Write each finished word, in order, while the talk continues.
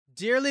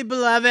Dearly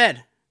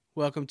beloved,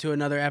 welcome to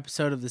another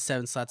episode of the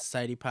Seven Slot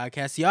Society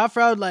podcast, the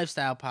off-road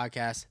lifestyle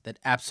podcast that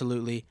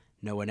absolutely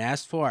no one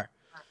asked for.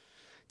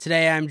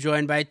 Today I'm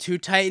joined by two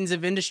titans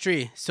of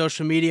industry,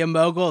 social media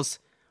moguls,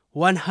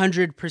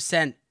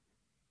 100%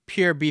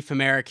 pure beef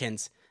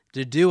Americans,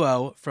 the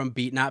duo from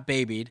Beat Not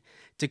Babied,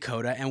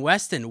 Dakota and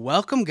Weston.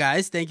 Welcome,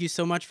 guys. Thank you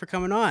so much for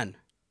coming on.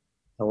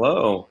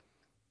 Hello.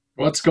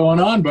 What's going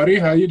on, buddy?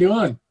 How you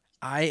doing?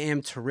 I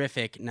am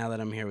terrific now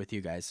that I'm here with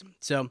you guys.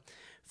 So,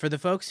 for the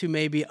folks who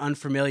may be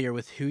unfamiliar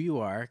with who you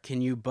are,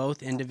 can you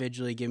both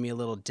individually give me a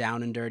little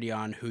down and dirty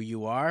on who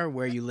you are,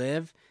 where you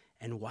live,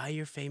 and why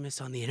you're famous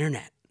on the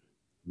internet?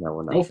 No,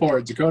 we're not. Go for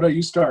it, Dakota.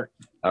 You start.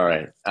 All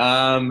right.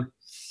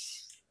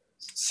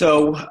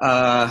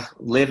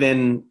 Live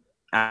in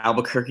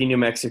Albuquerque, New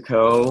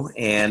Mexico,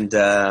 and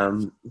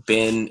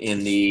been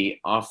in the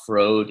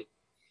off-road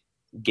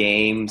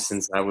game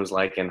since I was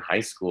like in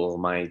high school.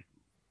 My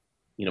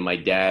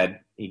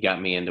dad, he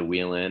got me into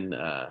wheeling,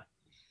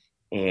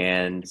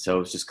 and so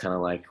it's just kind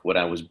of like what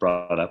I was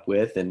brought up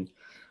with. And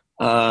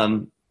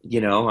I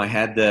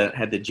had the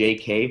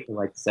JK for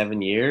like 7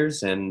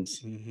 years, and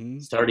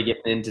started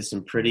getting into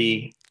some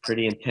pretty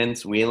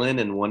intense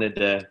wheeling, and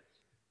wanted a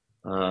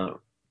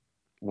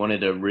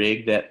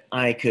rig that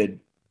I could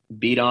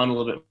beat on a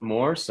little bit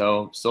more.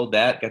 So sold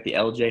that, got the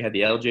LJ, had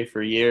the LJ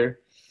for a year.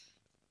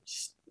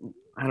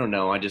 I don't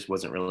know. I just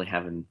wasn't really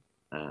having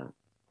the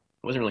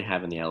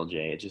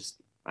LJ. It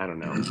just, I don't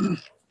know.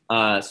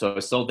 So I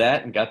sold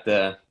that and got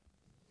the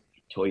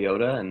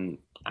Toyota, and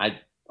I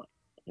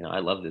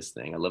love this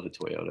thing. I love the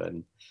Toyota,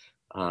 and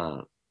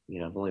I've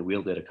only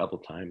wheeled it a couple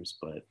times,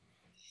 but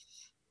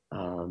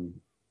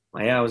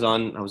I was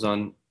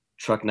on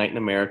Truck Night in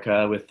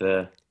America with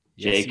the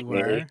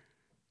JK.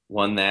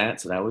 Won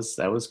that, so that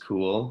was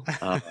cool.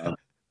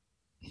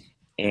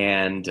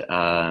 And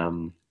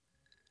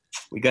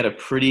we got a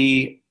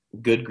pretty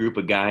good group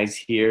of guys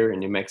here in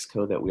New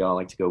Mexico that we all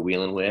like to go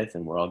wheeling with,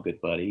 and we're all good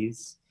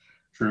buddies.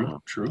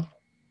 True.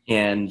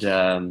 And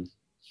I'll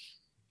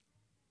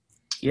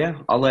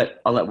let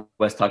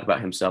Wes talk about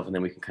himself, and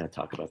then we can kind of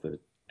talk about the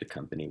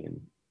company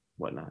and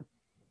whatnot.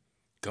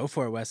 Go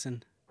for it,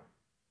 Weston.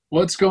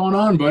 What's going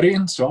on, buddy?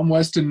 So I'm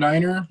Weston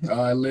Niner.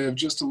 I live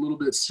just a little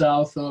bit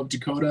south of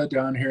Dakota,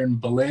 down here in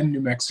Belen,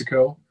 New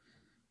Mexico.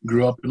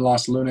 Grew up in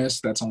Los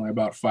Lunas. That's only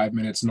about 5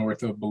 minutes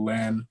north of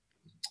Belen.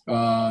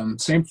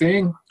 Same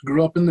thing.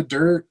 Grew up in the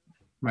dirt.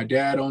 My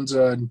dad owns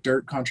a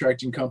dirt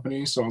contracting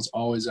company, so I was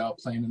always out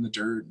playing in the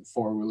dirt,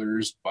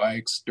 four-wheelers,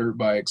 bikes, dirt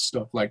bikes,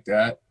 stuff like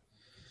that.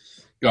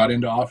 Got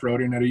into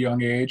off-roading at a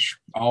young age.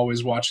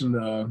 Always watching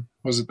the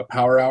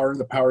Power Hour,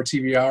 the Power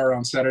TV Hour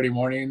on Saturday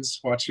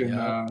mornings, watching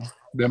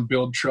them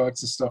build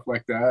trucks and stuff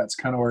like that. It's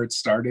kind of where it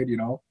started,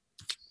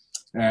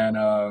 And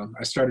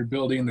I started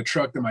building the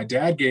truck that my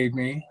dad gave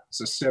me.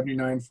 It's a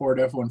 79 Ford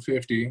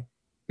F-150.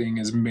 Thing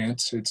is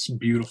mint. It's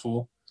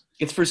beautiful.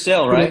 It's for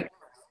sale, right?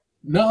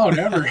 No,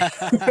 never.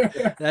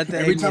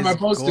 Every time I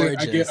post it,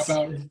 I get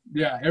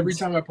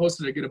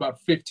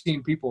about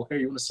 15 people. Hey,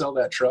 you want to sell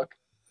that truck?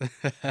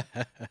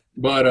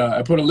 But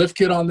I put a lift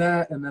kit on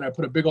that, and then I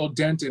put a big old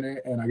dent in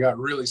it, and I got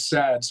really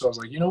sad. So I was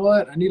like, you know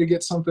what? I need to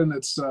get something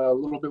that's a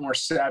little bit more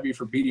savvy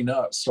for beating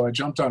up. So I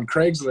jumped on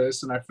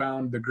Craigslist, and I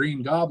found the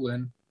Green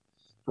Goblin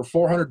for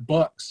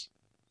 $400.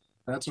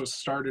 That's what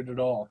started it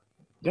all.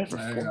 Yeah, for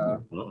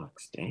 $400.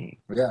 Dang.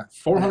 Yeah,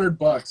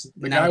 $400.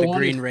 The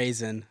Green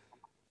Raisin.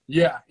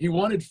 Yeah, he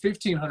wanted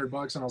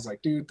 $1,500, and I was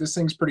like, dude, this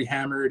thing's pretty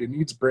hammered. It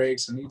needs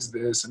brakes. It needs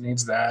this. It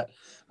needs that.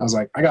 I was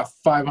like, I got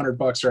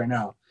 $500 right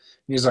now. And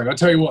he's like, I'll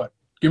tell you what,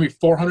 give me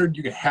 $400.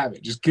 You can have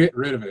it. Just get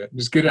rid of it.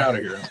 Just get it out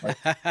of here. I was like,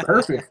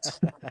 perfect.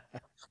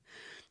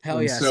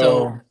 Hell yeah.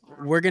 So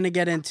we're going to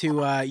get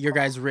into your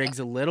guys' rigs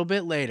a little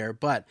bit later,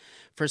 but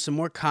for some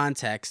more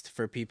context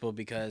for people,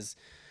 because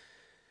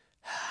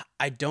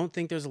I don't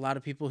think there's a lot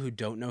of people who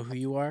don't know who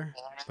you are,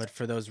 but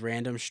for those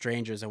random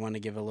strangers, I want to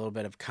give a little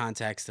bit of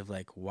context of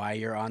like why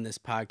you're on this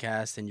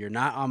podcast, and you're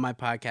not on my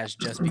podcast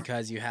just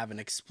because you have an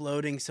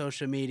exploding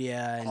social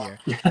media and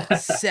you're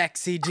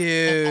sexy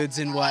dudes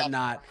and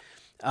whatnot.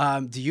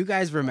 Do you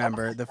guys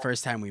remember the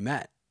first time we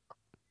met?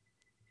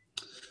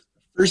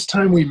 First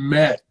time we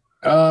met?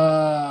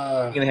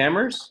 In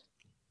Hammers?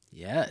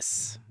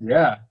 Yes.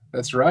 Yeah,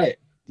 that's right.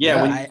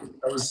 Yeah,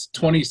 that was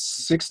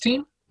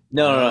 2016?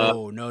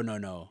 No.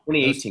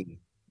 2018.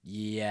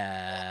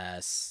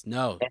 Yes.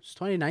 No, it's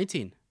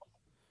 2019.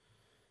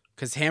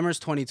 Because Hammers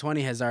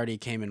 2020 has already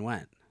came and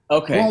went.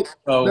 Okay.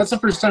 Well, that's the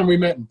first time we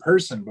met in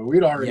person, but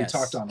we'd already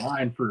talked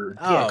online for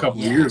a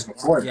couple of years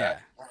before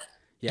that.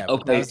 Yeah,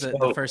 okay, that was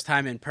the first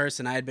time in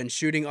person. I had been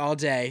shooting all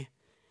day.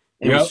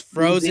 It was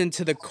frozen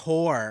to the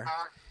core.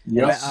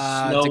 Yep.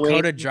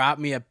 Dakota dropped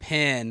me a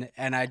pin,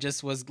 and I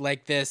just was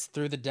like this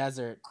through the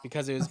desert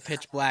because it was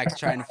pitch black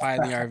trying to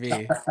find the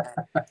RV.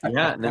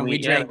 Yeah, and we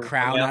drank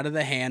Crown out of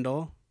the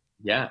handle.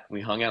 Yeah,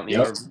 we hung out in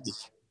the RV.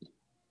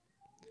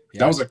 Yep.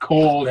 That was a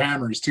cold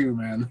Hammers too,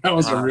 man. That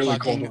was a really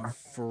cold one.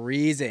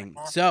 Freezing.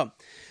 So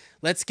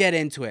let's get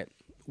into it.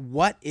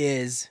 What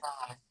is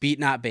Beat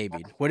Not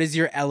Babied? What is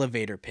your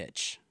elevator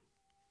pitch?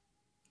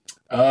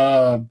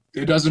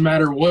 It doesn't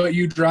matter what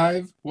you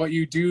drive, what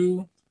you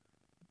do,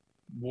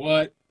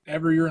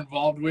 whatever you're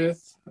involved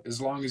with, as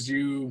long as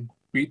you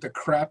beat the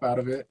crap out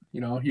of it.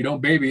 You know, you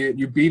don't baby it,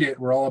 you beat it.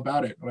 We're all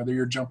about it. Whether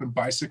you're jumping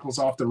bicycles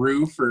off the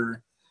roof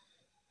or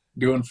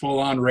doing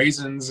full-on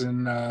raisins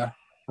and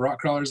rock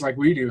crawlers like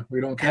we do,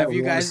 we don't care.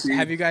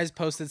 Have you guys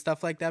posted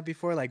stuff like that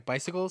before, like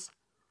bicycles?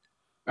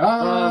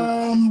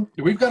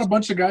 We've got a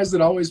bunch of guys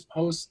that always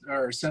post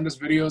or send us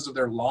videos of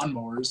their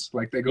lawnmowers,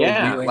 like they go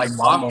wheeling like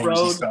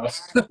lawnmowers and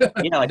stuff.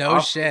 Yeah, like no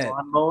shit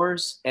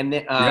lawnmowers. And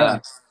then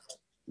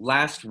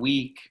last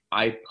week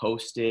I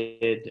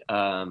posted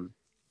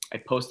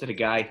a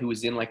guy who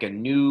was in like a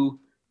new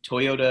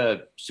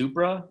Toyota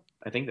Supra.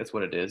 I think that's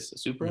what it is. A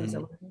Supra, is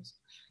that what it is?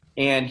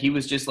 And he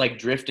was just like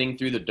drifting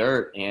through the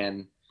dirt,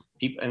 and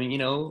people, I mean, you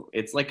know,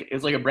 it's like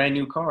a brand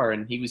new car,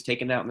 and he was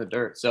taken out in the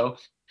dirt. So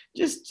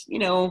just, you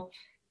know,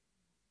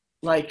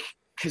 like,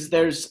 cause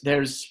there's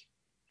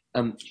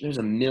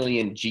a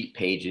million Jeep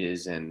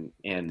pages and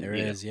there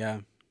is, yeah,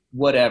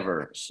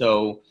 whatever.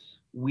 So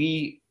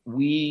we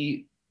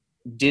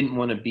didn't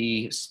want to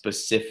be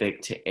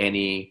specific to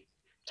any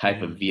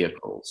type of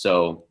vehicle.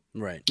 So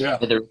right, yeah,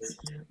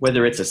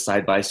 whether it's a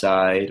side by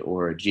side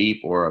or a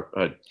Jeep or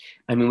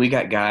I mean, we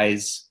got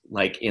guys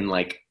like in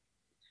like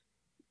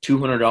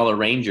 $200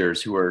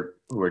 Rangers who are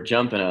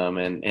jumping them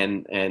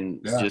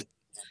and just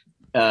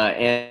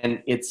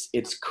and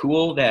it's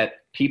cool that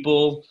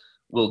people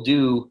will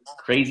do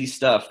crazy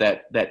stuff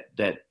that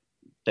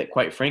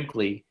quite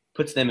frankly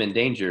puts them in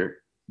danger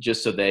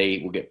just so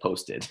they will get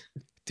posted.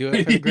 Do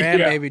it for the gram,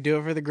 baby. Do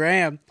it for the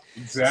gram.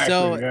 Exactly.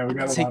 So yeah, we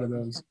got a lot of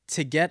those.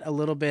 To get a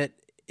little bit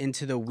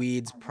into the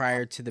weeds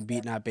prior to the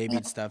Beat Not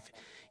Babied stuff,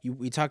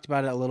 we talked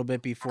about it a little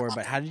bit before,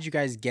 but how did you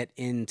guys get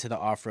into the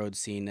off-road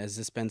scene? Has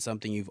this been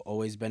something you've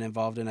always been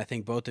involved in? I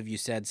think both of you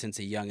said since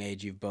a young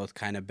age you've both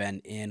kind of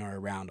been in or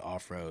around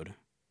off-road.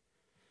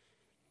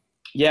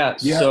 Yeah.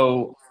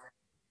 So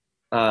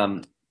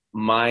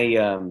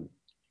my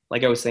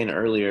like I was saying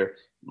earlier,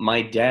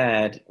 my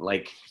dad,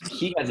 like,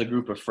 he has a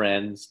group of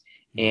friends,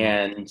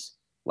 and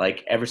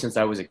like ever since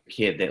I was a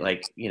kid, they,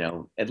 like, you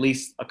know, at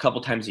least a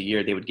couple times a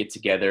year they would get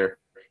together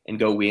and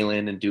go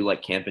wheeling and do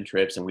like camping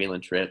trips and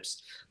wheeling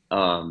trips.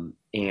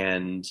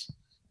 And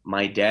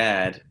my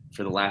dad,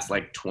 for the last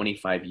like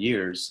 25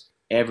 years,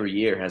 every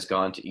year has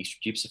gone to Easter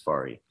Jeep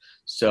Safari.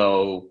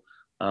 So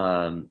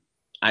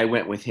I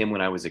went with him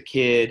when I was a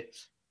kid.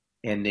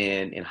 And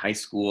then in high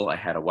school, I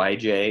had a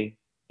YJ.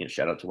 You know,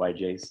 shout out to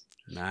YJs.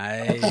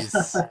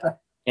 Nice.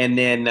 And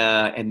then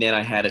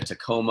I had a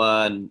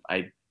Tacoma, and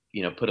I,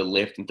 you know, put a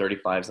lift and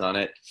 35s on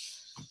it.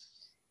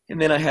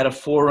 And then I had a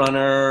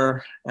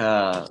 4Runner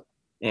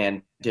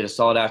and did a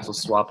solid axle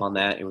swap on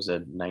that. It was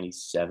a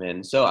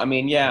 97. So I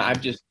mean, yeah,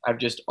 I've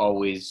just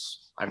always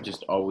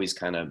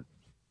kind of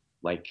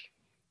like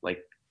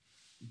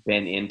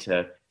been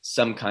into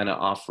some kind of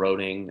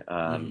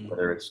off-roading,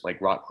 whether it's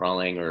like rock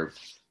crawling or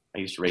I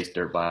used to race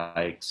dirt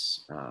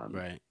bikes.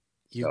 Right.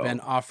 You've been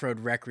off-road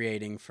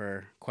recreating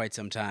for quite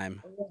some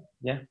time.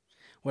 Yeah.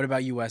 What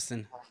about you,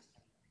 Weston?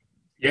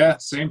 Yeah,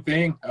 same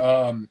thing.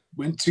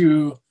 Went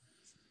to,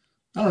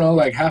 I don't know,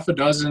 like half a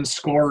dozen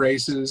score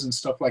races and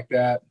stuff like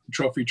that.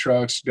 Trophy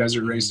trucks,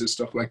 desert races,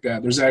 stuff like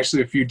that. There's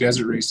actually a few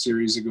desert race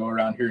series that go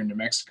around here in New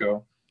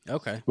Mexico.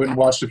 Okay. Went and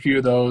watched a few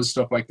of those,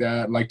 stuff like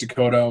that. Like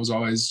Dakota, I was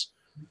always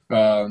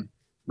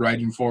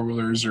riding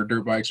four-wheelers or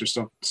dirt bikes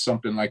or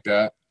something like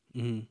that.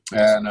 Mm-hmm.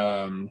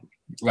 And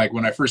like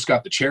when I first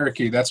got the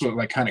Cherokee, that's what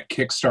like kind of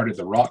kick-started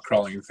the rock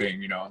crawling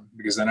thing, you know,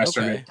 because then I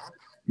started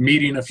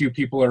meeting a few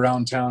people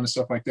around town and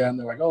stuff like that, and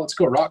they're like, oh, let's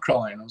go rock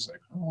crawling. And I was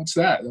like, oh, what's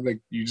that? They're like,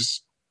 you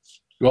just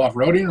go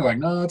off-roading? They're like,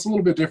 no, it's a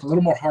little bit different, a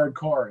little more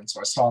hardcore. And so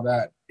I saw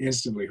that,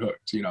 instantly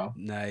hooked, you know.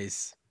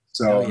 Nice.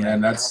 So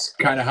and that's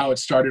kind of how it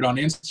started on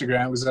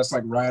Instagram, because that's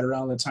like right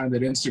around the time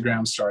that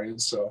Instagram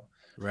started. So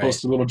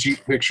post a little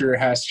Jeep picture,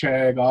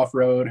 hashtag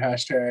off-road,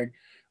 hashtag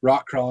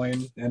rock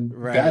crawling, and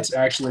that's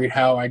actually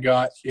how I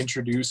got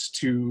introduced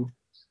to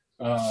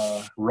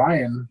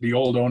Ryan, the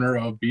old owner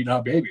of Beat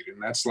Not Babied,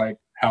 and that's like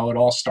how it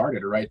all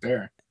started right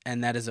there.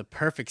 And that is a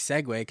perfect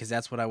segue, because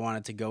that's what I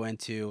wanted to go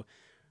into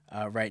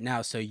right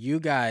now. So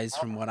you guys,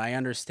 from what I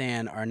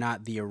understand, are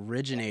not the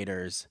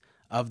originators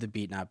of the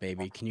Beat Not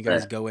Babied. Can you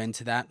guys go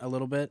into that a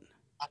little bit?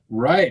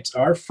 Right.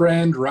 Our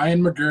friend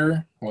Ryan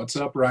McGurr. What's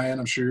up, Ryan?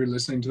 I'm sure you're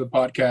listening to the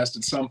podcast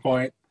at some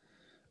point.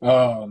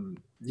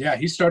 Yeah,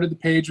 he started the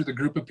page with a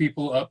group of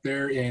people up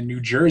there in New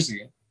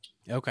Jersey.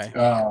 Okay.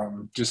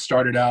 Just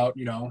started out,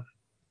 you know,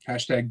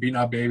 hashtag Beat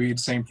Not Babied,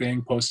 same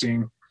thing,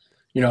 posting,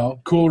 you know,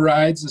 cool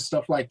rides and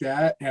stuff like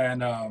that.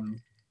 And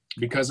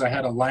because I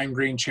had a lime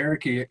green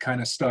Cherokee, it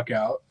kind of stuck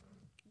out.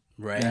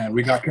 Right. And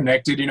we got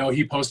connected. You know,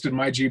 he posted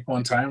my Jeep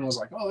one time, and I was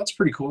like, oh, that's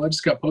pretty cool. I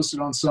just got posted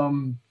on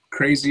some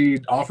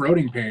crazy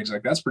off-roading page.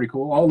 Like, that's pretty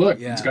cool. Oh, look,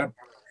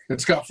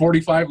 it's got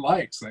 45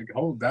 likes. Like,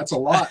 oh, that's a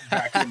lot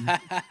back in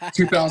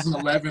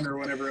 2011 or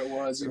whenever it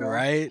was, you know.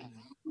 Right.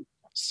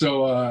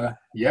 So,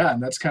 yeah,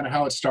 and that's kind of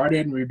how it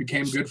started, and we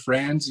became good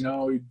friends. You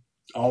know, we'd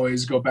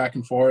always go back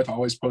and forth,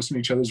 always posting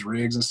each other's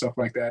rigs and stuff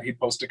like that. He'd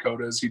post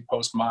Dakotas, he'd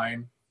post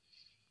mine.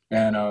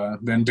 And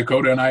then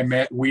Dakota and I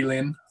met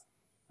wheeling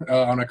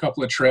on a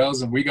couple of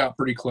trails, and we got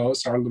pretty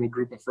close. Our little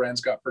group of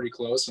friends got pretty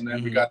close. And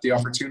then we got the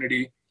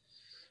opportunity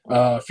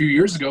a few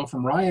years ago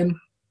from Ryan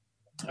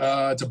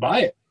to buy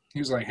it. He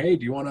was like, hey,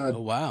 do you want to?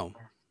 Oh, wow.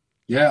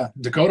 Yeah.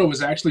 Dakota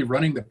was actually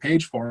running the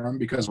page for him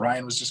because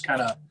Ryan was just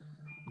kind of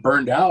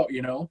burned out,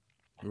 you know?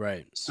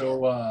 Right.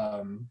 So,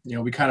 you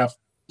know, we kind of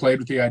played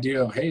with the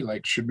idea of, hey,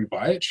 like, should we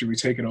buy it? Should we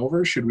take it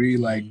over? Should we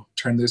like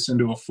turn this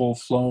into a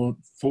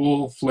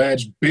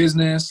full-fledged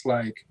business?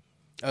 Like,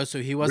 oh, so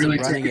he wasn't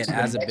really running take it to the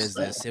as a next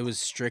business. step. It was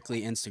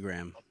strictly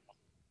Instagram.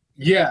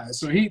 Yeah.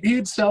 So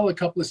he'd sell a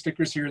couple of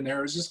stickers here and there.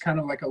 It was just kind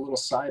of like a little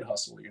side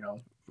hustle, you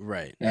know?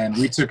 Right. And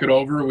we took it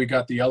over. We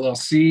got the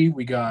LLC.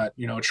 We got,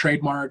 you know,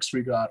 trademarks.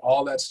 We got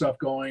all that stuff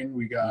going.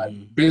 We got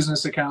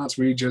business accounts.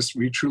 We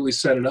truly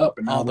set it up.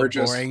 And now All the we're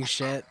just boring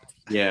shit.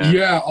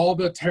 Yeah. all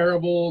the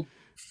terrible,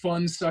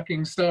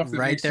 fun-sucking stuff that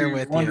Right makes there you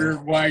with wonder you.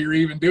 why you're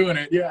even doing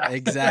it. Yeah.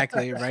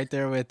 Exactly. Right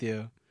there with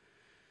you.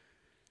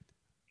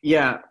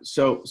 Yeah.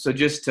 So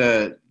just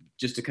to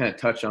kind of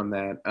touch on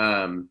that,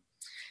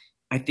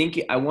 I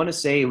think I want to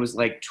say it was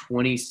like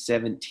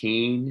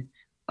 2017.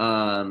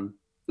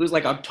 It was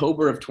like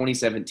October of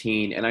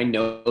 2017, and I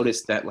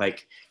noticed that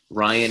like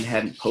Ryan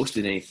hadn't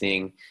posted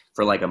anything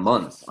for like a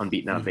month on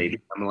Beat Not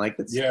Baby. I'm like,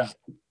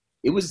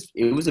 it was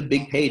a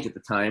big page at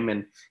the time,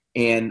 and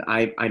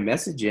I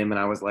messaged him and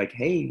I was like,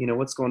 hey, you know,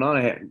 what's going on?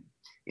 I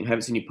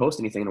haven't seen you post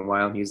anything in a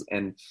while.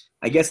 And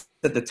I guess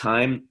at the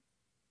time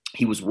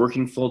he was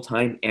working full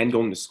time and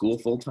going to school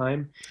full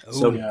time.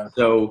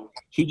 So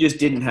he just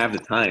didn't have the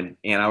time.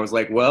 And I was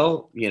like,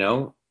 well, you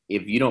know,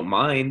 if you don't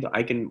mind,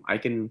 I can,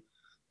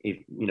 if,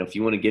 you know, if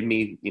you want to give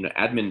me, you know,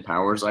 admin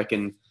powers, I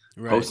can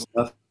post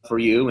stuff for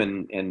you.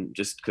 And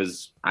just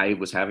cause I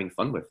was having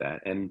fun with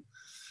that. And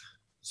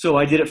so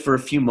I did it for a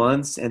few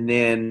months, and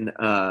then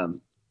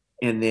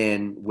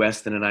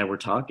Weston and I were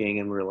talking,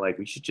 and we were like,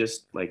 we should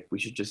just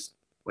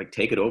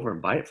take it over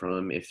and buy it from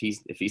him if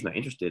he's not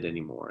interested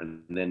anymore.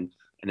 And then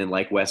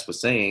like Wes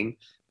was saying,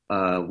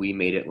 we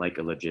made it like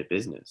a legit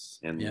business,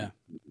 and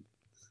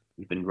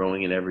we've been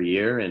growing it every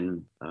year.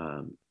 And,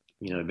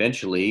 you know,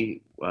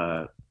 eventually,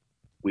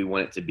 we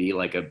want it to be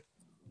like a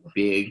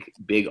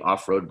big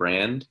off-road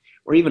brand,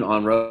 or even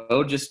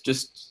on-road,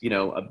 just, you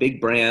know, a big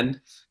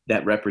brand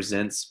that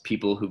represents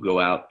people who go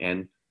out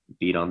and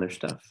beat on their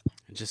stuff.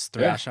 Just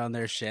thrash on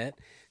their shit.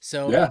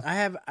 So I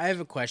have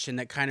a question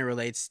that kind of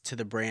relates to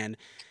the brand.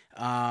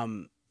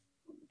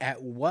 At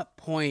what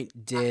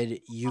point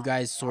did you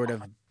guys sort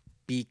of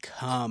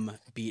become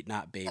Beat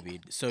Not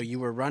Babied? So you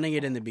were running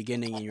it in the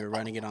beginning and you were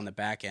running it on the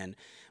back end,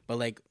 but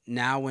like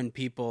now when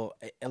people,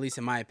 at least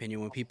in my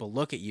opinion, when people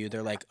look at you,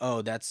 they're like,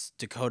 oh, that's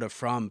Dakota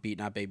from Beat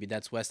Not Babied.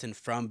 That's Weston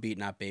from Beat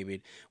Not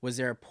Babied. Was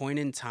there a point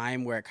in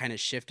time where it kind of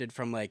shifted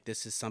from like,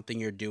 this is something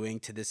you're doing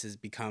to this has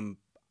become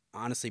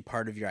honestly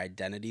part of your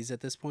identities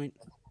at this point?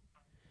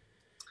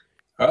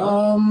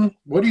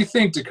 What do you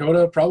think,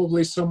 Dakota?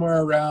 Probably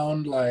somewhere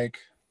around like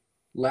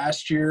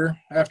last year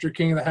after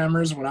King of the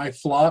Hammers when I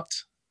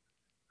flopped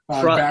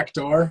on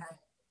Backdoor.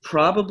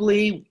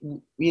 Probably,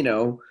 you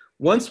know,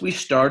 once we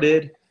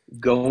started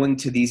going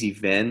to these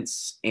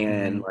events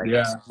and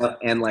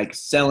like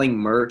selling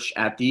merch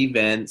at the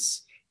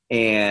events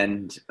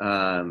and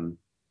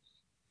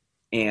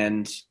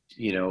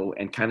you know,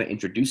 and kind of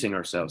introducing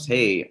ourselves.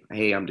 Hey,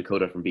 I'm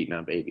Dakota from Beat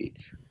Not Baby.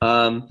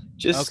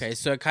 Okay,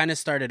 so it kind of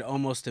started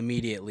almost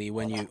immediately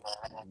once you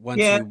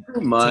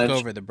took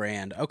over the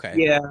brand. Okay.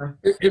 Yeah.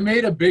 It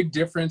made a big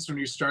difference when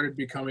you started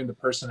becoming the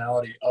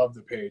personality of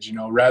the page, you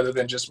know, rather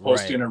than just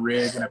posting a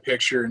rig and a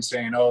picture and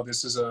saying, oh,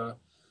 this is a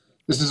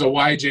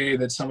YJ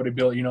that somebody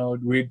built, you know.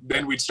 We'd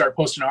start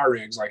posting our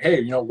rigs like,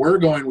 hey, you know, we're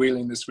going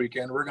wheeling this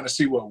weekend. We're going to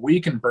see what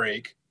we can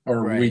break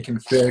or we can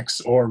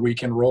fix or we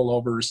can roll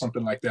over or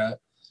something like that.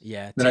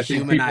 Yeah. Then I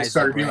think people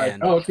started being like,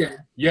 oh, okay.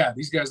 Yeah.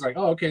 These guys like,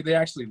 oh, okay. They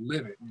actually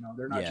live it. You know,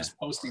 they're not just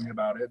posting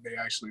about it. They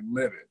actually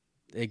live it.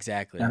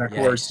 Exactly. And of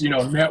course, you know,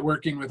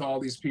 networking with all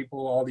these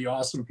people, all the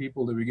awesome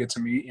people that we get to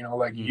meet, you know,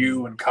 like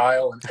you and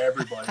Kyle and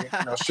everybody,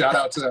 you know, shout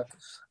out to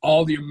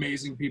all the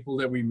amazing people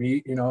that we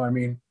meet. You know, I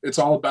mean, it's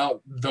all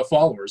about the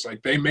followers.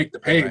 Like they make the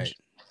page. Right.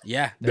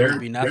 Yeah. They're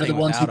the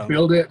ones who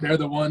build it. They're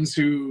the ones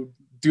who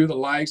do the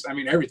likes. I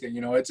mean, everything, you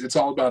know, it's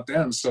all about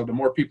them. So the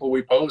more people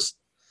we post,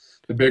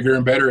 the bigger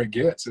and better it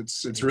gets.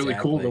 It's really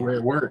cool the way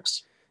it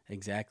works.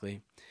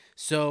 Exactly.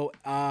 So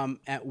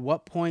at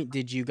what point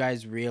did you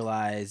guys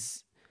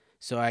realize,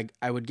 so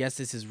I would guess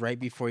this is right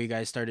before you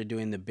guys started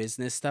doing the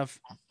business stuff,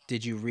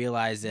 did you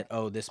realize that,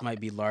 oh, this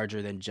might be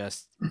larger than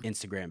just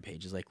Instagram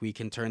pages? Like we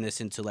can turn this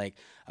into like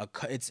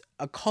it's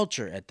a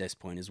culture at this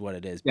point is what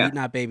it is. Yeah. Beat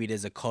Not Babied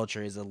is a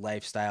culture, is a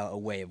lifestyle, a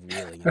way of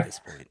wheeling at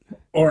this point.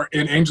 Or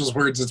in Angel's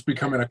words, it's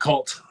becoming a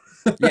cult.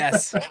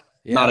 Yes.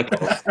 Yeah. Not a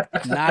cult.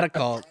 Not a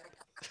cult.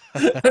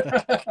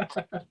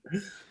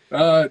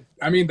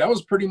 I mean, that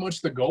was pretty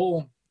much the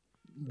goal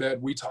that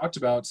we talked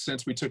about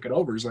since we took it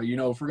over. Is like, you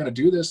know, if we're going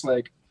to do this,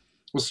 like,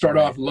 we'll start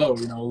off low,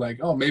 you know, like,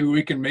 oh, maybe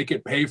we can make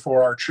it pay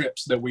for our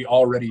trips that we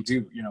already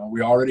do. You know,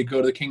 we already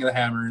go to the King of the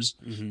Hammers.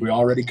 We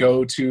already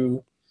go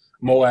to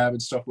Moab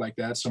and stuff like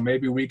that. So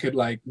maybe we could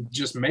like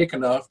just make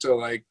enough to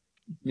like,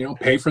 you know,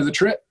 pay for the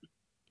trip,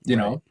 you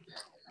know,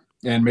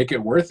 and make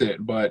it worth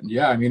it. But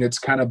yeah, I mean, it's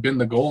kind of been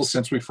the goal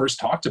since we first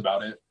talked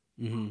about it,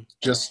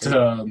 just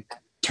to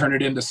turn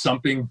it into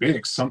something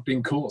big,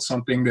 something cool,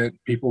 something that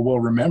people will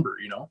remember,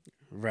 you know?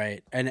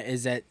 Right. And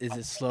is it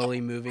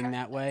slowly moving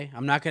that way?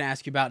 I'm not going to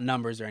ask you about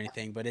numbers or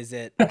anything, but is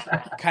it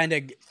kind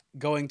of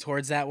going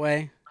towards that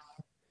way?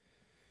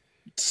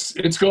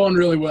 It's going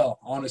really well,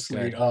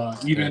 honestly.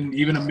 Good.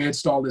 Even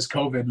amidst all this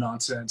COVID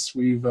nonsense,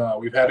 we've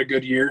had a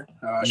good year.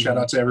 Shout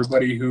out to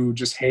everybody who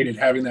just hated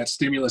having that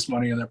stimulus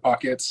money in their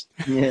pockets.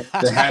 Yeah.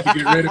 They had to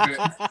get rid of it.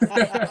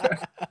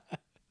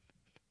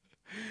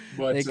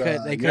 But they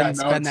couldn't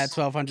spend that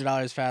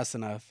 $1,200 fast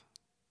enough.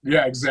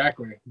 Yeah,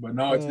 exactly. But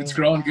no, it's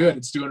growing good.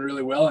 It's doing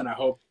really well, and I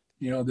hope,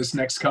 you know, this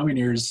next coming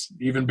year is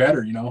even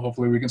better. You know,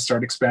 hopefully we can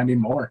start expanding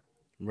more.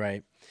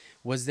 Right.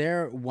 Was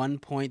there one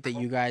point that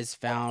you guys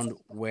found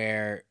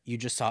where you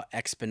just saw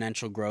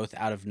exponential growth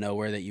out of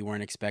nowhere that you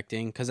weren't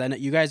expecting? Because I know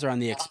you guys are on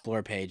the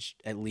Explore page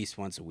at least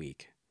once a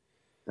week.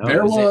 Oh,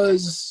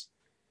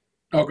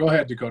 go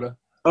ahead, Dakota.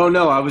 Oh,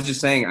 no, I was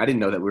just saying I didn't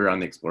know that we were on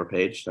the Explore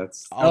page.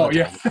 That's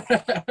yeah.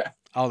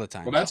 All the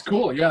time. Well, that's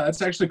cool. Yeah,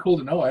 that's actually cool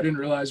to know. I didn't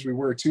realize we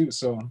were too.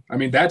 So, I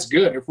mean, that's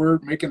good. If we're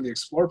making the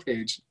Explore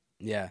page,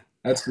 yeah,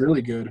 that's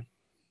really good.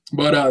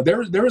 But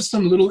there was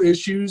some little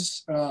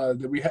issues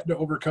that we had to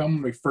overcome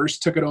when we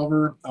first took it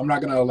over. I'm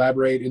not going to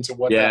elaborate into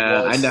what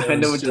that was. I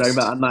know what you're talking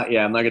about. I'm not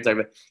going to talk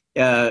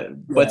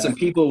about but some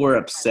people were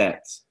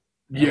upset.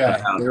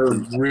 Yeah, they were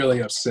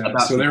really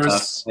upset. So there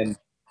was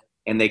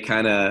and they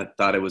kind of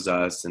thought it was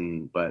us,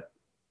 but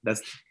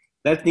that's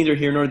neither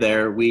here nor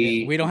there.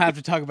 We don't have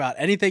to talk about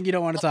anything you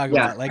don't want to talk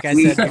about. Like I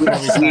said before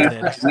we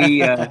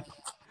started.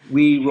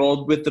 We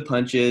rolled with the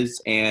punches,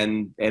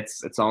 and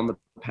it's all in the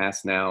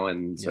past now,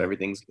 and so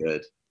everything's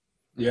good.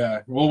 Yeah.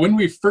 Well, when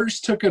we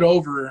first took it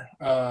over,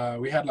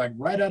 we had like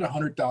right at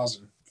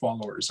 100,000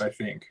 followers, I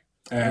think.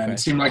 And it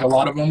seemed like a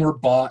lot of them were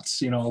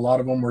bots. You know, a lot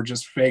of them were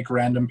just fake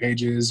random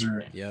pages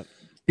or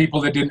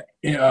people that didn't,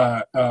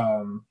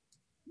 didn't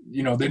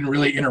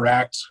really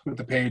interact with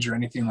the page or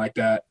anything like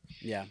that.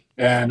 Yeah.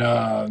 And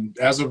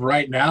as of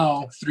right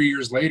now, 3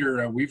 years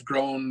later, we've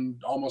grown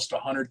almost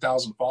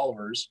 100,000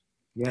 followers.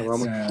 Yeah, we're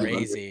almost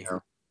crazy.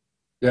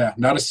 Yeah,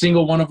 not a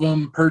single one of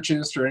them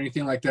purchased or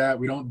anything like that.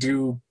 We don't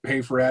do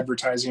pay for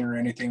advertising or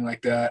anything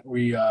like that.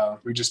 We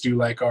just do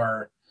like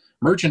our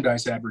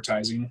merchandise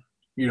advertising,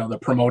 you know, the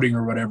promoting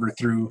or whatever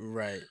through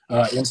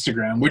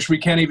Instagram, which we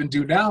can't even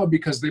do now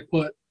because they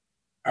put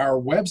our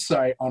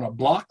website on a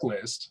block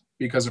list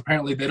because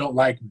apparently they don't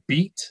like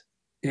beat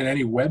in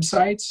any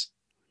websites.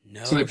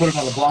 No, so they put it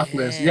on the block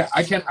list. Yeah,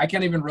 I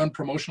can't even run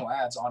promotional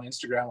ads on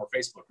Instagram or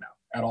Facebook now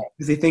at all.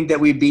 Because they think that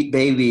we beat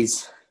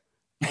babies.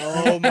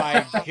 Oh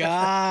my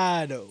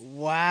God!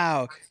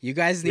 Wow, you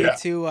guys need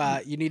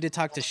to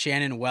talk to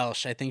Shannon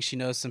Welsh. I think she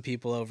knows some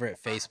people over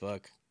at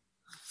Facebook.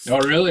 Oh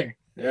really?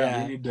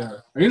 Yeah. We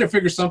need to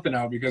figure something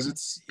out because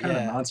it's kind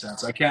of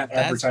nonsense. I can't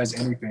advertise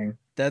anything.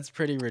 That's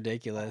pretty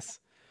ridiculous.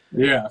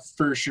 Yeah,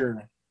 for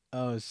sure.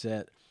 Oh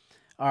shit.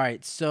 All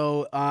right,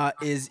 so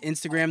is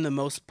Instagram the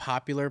most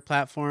popular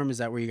platform? Is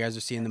that where you guys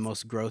are seeing the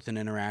most growth and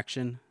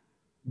interaction?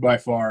 By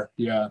far,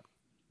 yeah.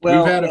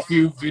 Well, we've had a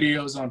few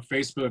videos on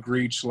Facebook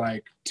reach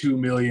like 2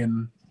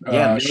 million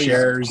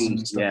shares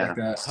and stuff like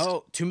that.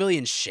 Oh, 2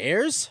 million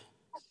shares?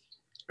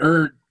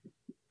 Or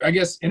I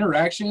guess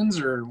interactions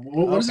or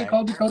what is it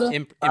called, Dakota?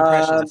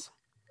 Impressions.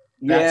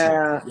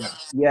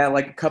 Yeah,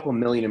 like a couple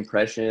million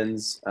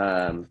impressions.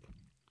 I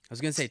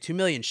was going to say 2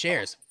 million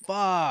shares.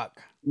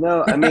 Fuck.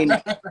 No, I mean,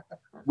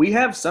 we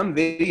have some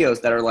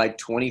videos that are like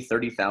 20,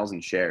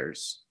 30,000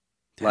 shares.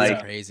 That's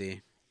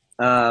crazy.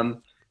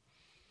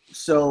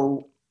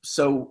 So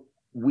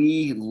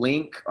we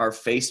link our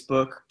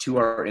Facebook to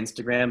our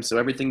Instagram. So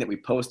everything that we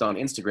post on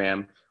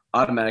Instagram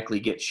automatically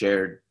gets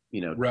shared,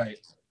 you know, to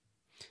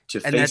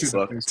and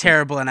Facebook. That's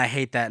terrible, and I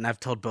hate that, and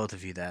I've told both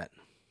of you that.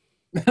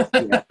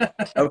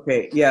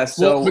 Okay, yeah.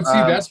 So, but see,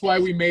 that's why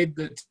we made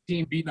the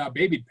Team Beat Not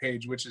Babied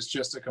page, which is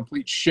just a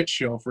complete shit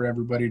show for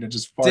everybody to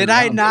just. Did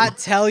I not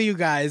tell you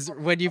guys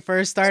when you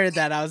first started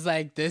that? I was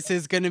like, "This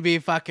is gonna be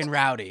fucking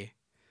rowdy."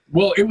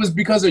 Well, it was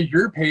because of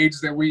your page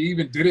that we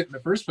even did it in the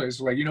first place.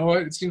 We're like, you know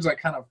what? It seems like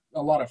kind of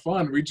a lot of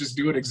fun. We just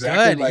do it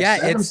exactly like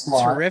it's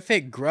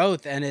terrific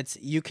growth, and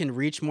you can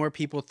reach more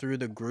people through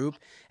the group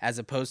as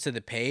opposed to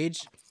the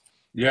page.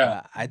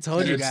 Yeah, I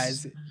told you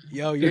guys,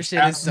 your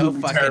shit is so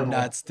fucking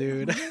nuts,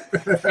 dude.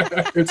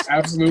 It's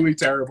absolutely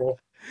terrible.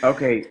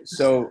 Okay,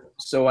 so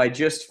I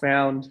just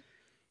found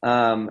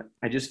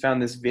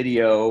this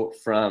video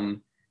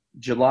from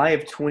July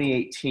of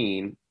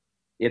 2018.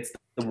 It's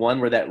the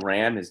one where that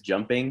ram is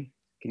jumping.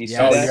 Can you see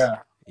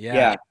that?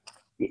 Yeah.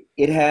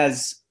 It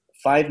has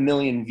 5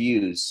 million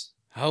views.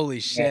 Holy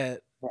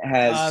shit. It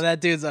has, that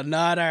dude's a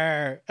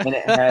nutter. And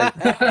it has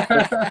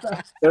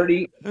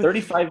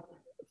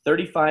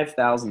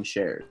 35,000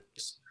 shares.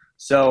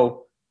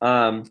 So,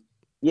 but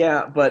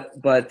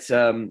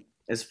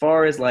as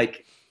far as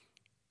like,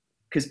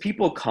 because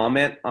people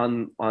comment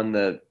on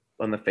the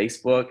on the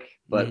Facebook,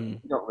 but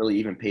Mhm. we don't really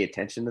even pay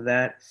attention to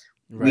that.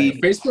 Right.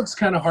 Facebook's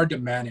kind of hard to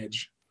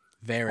manage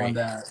Very. on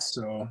that.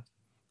 So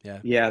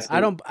Yeah. So,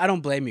 I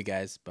don't blame you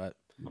guys, but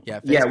yeah,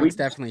 Yeah, Facebook's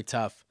definitely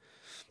tough.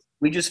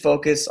 we just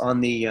focus on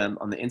the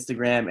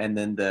Instagram and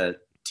then the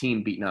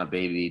Team Beat Not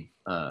Baby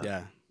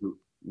Yeah.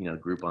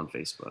 group on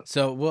Facebook.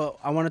 So,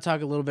 I want to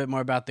talk a little bit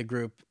more about the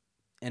group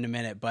in a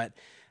minute, but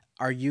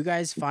are you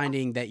guys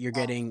finding that you're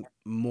getting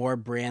more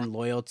brand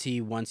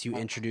loyalty once you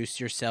introduce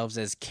yourselves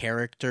as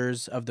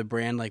characters of the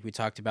brand like we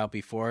talked about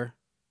before?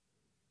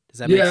 Does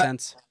that make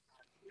sense?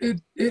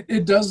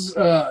 It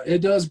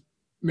does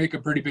make a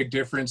pretty big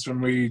difference when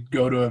we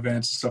go to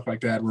events and stuff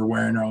like that. We're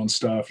wearing our own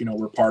stuff,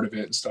 we're part of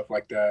it and stuff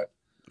like that.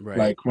 Right.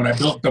 Like when I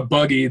built the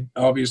buggy,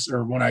 obviously,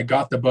 or when I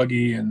got the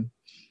buggy and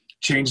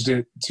changed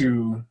it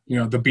to,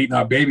 the Beat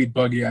Not Baby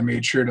buggy, I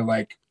made sure to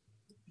like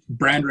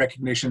brand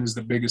recognition is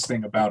the biggest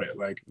thing about it.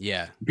 Like,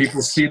 yeah,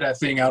 people see that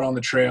thing out on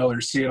the trail or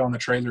see it on the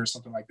trailer or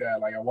something like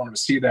that. Like I want them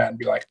to see that and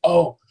be like,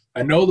 oh,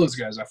 I know those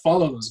guys. I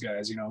follow those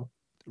guys,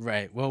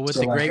 Right. Well, with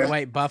the Great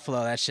White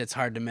Buffalo, that shit's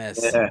hard to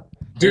miss. Yeah.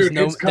 Dude,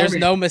 there's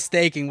no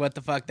mistaking what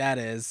the fuck that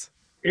is.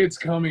 It's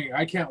coming.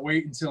 I can't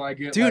wait until I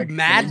get. Dude,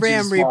 Mad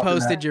Ram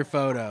reposted your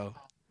photo.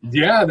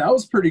 Yeah, that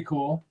was pretty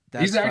cool.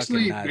 That's He's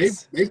actually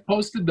they've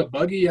posted the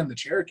buggy and the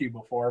Cherokee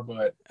before,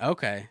 but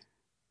okay.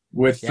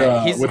 With he's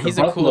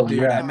a Buffalo, cool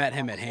dude. yeah. I met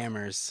him at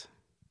Hammers.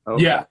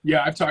 Okay.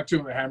 Yeah, I've talked to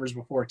him at Hammers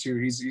before too.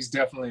 He's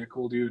definitely a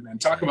cool dude, and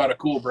talk about a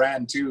cool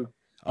brand too.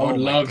 I would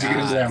love to get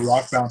into that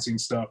rock bouncing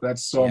stuff.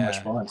 That's so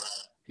much fun.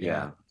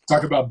 Yeah.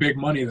 Talk about big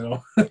money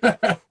though.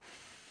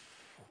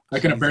 I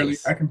can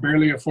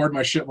barely afford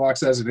my shit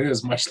box as it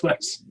is, much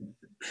less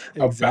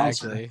a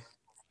bouncer.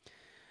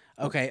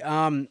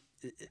 Okay.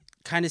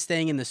 Kind of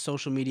staying in the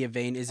social media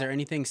vein, is there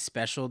anything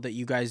special that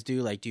you guys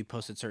do? Like, do you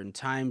post at certain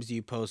times? Do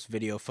you post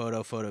video,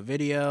 photo,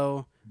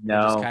 video?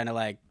 No. Just kind of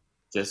like.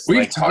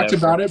 We've talked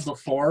about it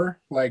before,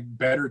 like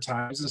better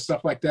times and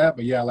stuff like that.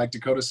 But yeah, like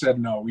Dakota said,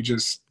 no, we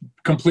just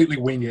completely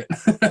wing it.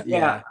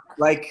 Yeah.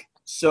 Like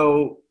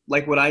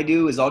what I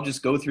do is I'll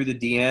just go through the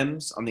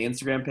DMs on the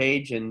Instagram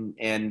page and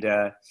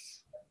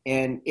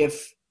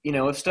if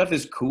stuff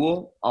is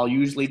cool, I'll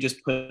usually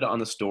just put it on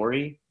the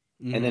story.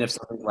 Mm-hmm. And then if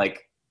something's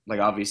like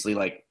obviously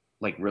like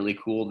really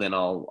cool, then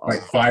I'll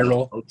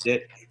viral post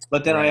it.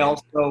 But then I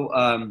also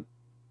I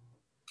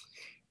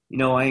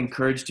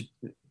encourage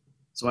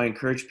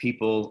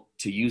people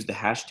to use the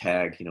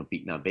hashtag,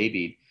 Beat Not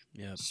Baby.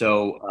 Yeah.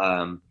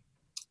 So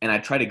and I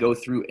try to go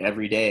through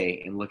every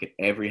day and look at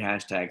every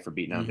hashtag for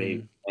Beat Not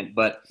Baby.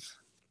 But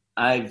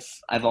I've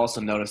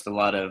also noticed a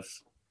lot of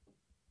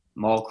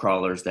mall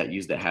crawlers that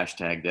use the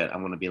hashtag that I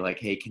want to be like,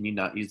 hey, can you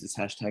not use this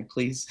hashtag,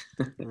 please?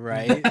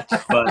 Right.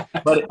 but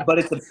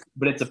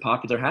it's a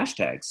popular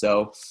hashtag,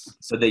 so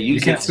they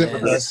use you can't sit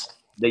with us.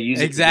 They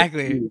use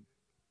exactly.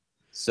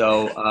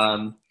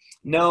 So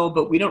no,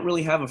 but we don't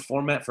really have a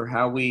format for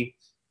how we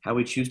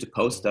choose to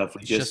post stuff.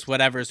 We just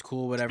whatever's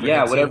cool, whatever.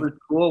 Yeah, whatever's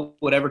cool,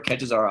 whatever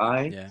catches our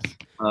eye. Yeah.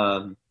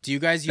 Do you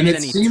guys use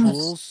any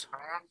tools?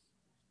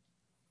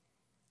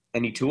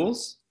 Any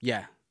tools?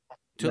 Yeah.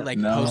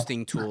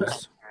 Posting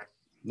tools.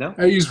 No.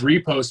 I use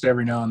repost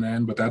every now and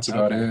then, but that's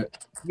about it.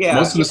 Yeah.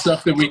 Most of the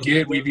stuff that we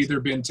get, we've either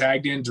been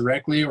tagged in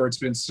directly or it's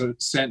been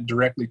sent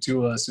directly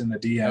to us in the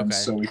DMs,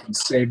 so we can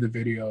save the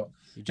video.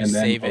 You just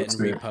save it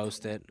and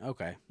repost it.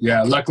 Okay.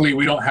 Yeah. Luckily,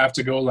 we don't have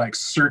to go like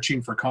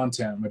searching for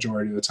content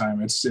majority of the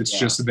time. It's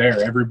just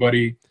there.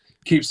 Everybody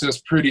keeps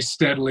us pretty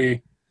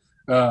steadily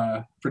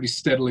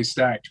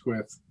stacked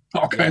with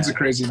all kinds of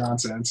crazy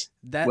nonsense.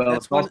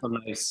 That's also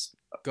nice.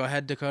 Go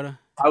ahead, Dakota.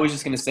 I was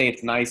just going to say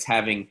it's nice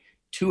having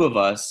two of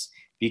us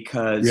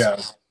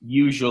because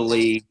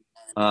usually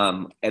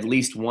at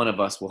least one of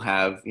us will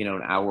have,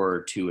 an hour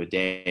or two a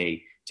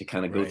day to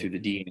kind of go through the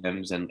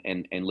DMs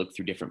and look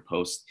through different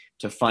posts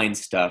to find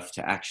stuff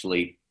to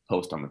actually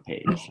post on the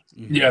page.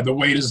 Mm-hmm. Yeah, the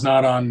weight is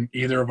not on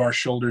either of our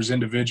shoulders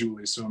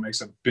individually, so it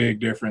makes a big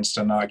difference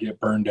to not get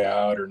burned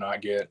out or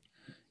not get,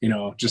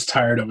 just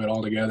tired of it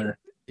altogether.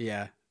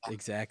 Yeah,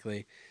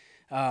 exactly.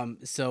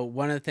 So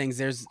one of the things,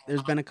 there's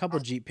been a couple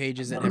Jeep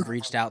pages that have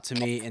reached out to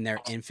me in their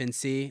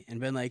infancy and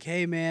been like,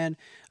 hey man,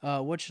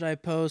 what should I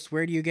post?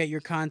 Where do you get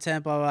your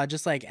content? Blah, blah, blah.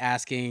 Just like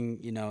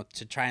asking,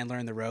 to try and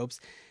learn the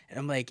ropes. And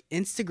I'm like,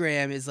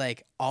 Instagram is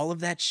like, all of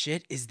that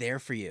shit is there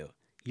for you.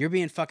 You're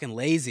being fucking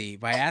lazy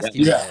by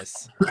asking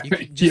this. You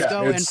can just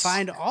go and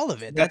find all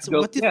of it. That's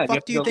what the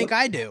fuck do you think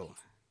I do?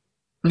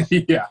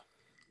 Yeah.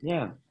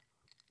 Yeah.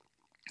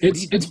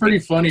 It's pretty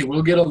funny.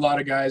 We'll get a lot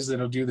of guys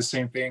that'll do the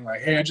same thing.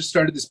 Like, hey, I just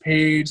started this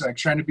page, like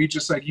trying to be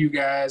just like you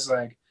guys.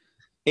 Like,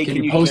 hey,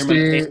 can you post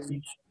it?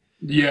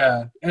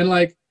 Yeah. And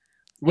like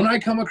when I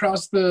come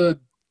across the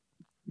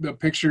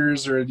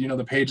pictures or,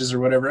 the pages or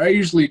whatever, I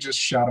usually just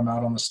shout them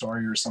out on the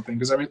story or something.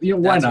 Cause why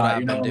That's not? What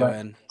I've been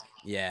doing.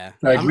 Yeah.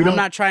 Like, I'm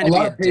not trying to be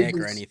a dick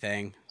or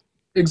anything.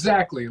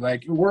 Exactly.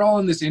 Like we're all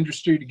in this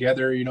industry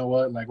together. You know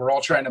what? Like we're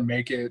all trying to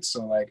make it.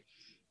 So like,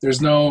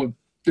 there's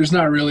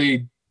not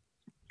really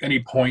any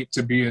point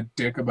to be a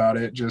dick about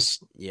it.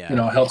 Just,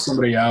 help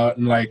somebody out.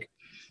 And like,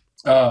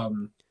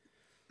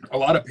 a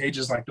lot of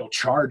pages, like they'll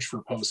charge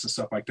for posts and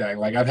stuff like that.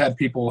 Like I've had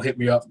people hit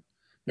me up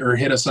or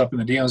hit us up in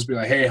the DMs, be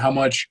like, hey, how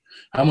much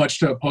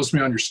to post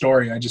me on your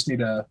story? I just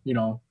need a,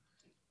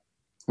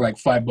 like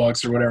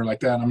 $5 or whatever like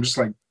that. And I'm just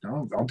like,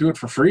 oh, I'll do it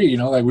for free.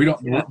 Like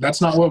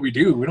that's not what we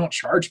do. We don't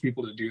charge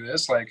people to do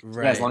this. Like,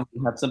 right. As long as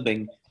you have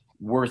something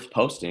worth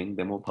posting,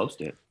 then we'll post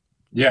it.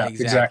 Yeah,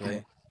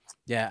 exactly.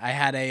 Yeah, I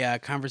had a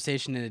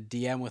conversation in a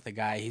DM with a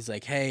guy. He's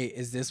like, hey,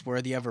 is this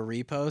worthy of a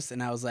repost?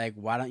 And I was like,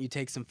 why don't you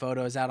take some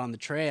photos out on the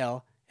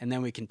trail and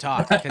then we can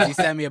talk? Because he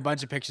sent me a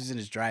bunch of pictures in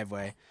his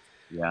driveway.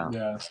 Yeah.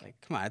 Like,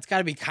 come on, it's got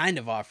to be kind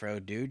of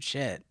off-road, dude.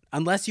 Shit.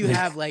 Unless you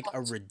have like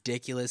a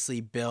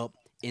ridiculously built,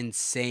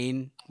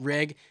 insane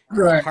rig,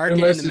 right? Park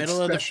it in the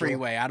middle of the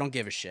freeway. I don't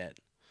give a shit.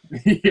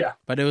 Yeah.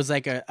 But it was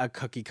like a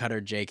cookie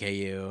cutter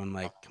JKU. I'm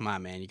like, come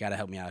on, man, you got to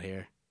help me out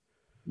here.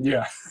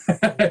 Yeah.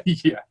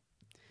 Yeah.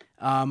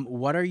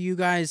 What are you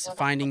guys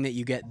finding that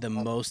you get the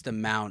most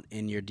amount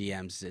in your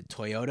DMs? Is it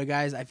Toyota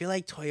guys? I feel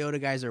like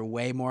Toyota guys are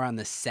way more on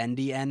the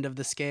sendy end of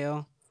the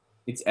scale.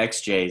 It's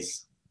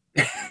XJs.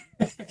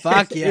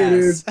 Fuck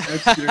yes.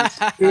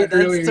 That's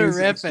really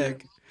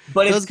terrific.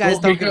 But those guys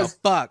don't give a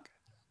fuck.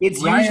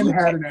 It's Ryan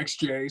had an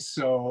XJ,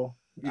 so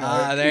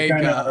there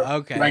you go.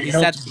 Okay, like, he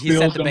set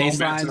the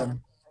baseline.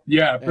 Momentum.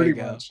 Yeah, pretty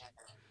much.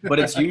 But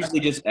it's usually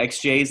just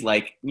XJs,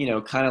 like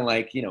kind of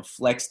like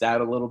flexed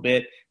out a little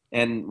bit.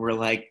 And we're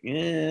like,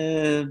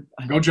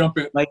 go jump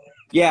it. Like,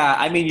 yeah,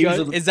 I mean,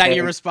 usually is that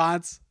your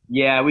response?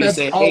 Yeah, we That's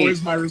say,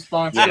 always my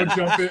response. Yeah. Go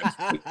jump it.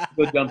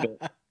 Go jump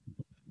it.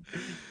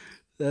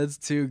 That's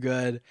too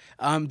good.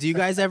 Do you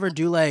guys ever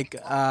do like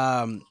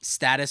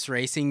Status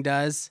Racing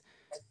does?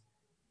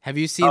 Have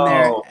you seen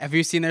their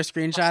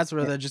screenshots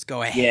where they'll just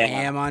go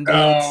ham on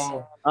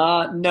dudes?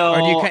 No.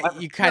 Or do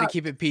you kind of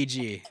keep it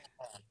PG?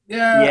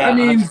 Yeah, I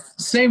mean,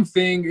 same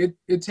thing.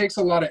 It takes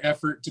a lot of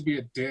effort to be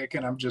a dick,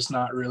 and I'm just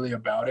not really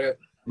about it.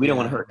 We don't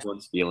want to hurt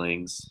anyone's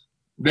feelings.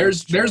 There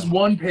is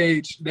one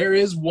page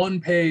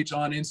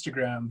on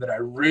Instagram that I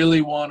really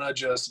want to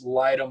just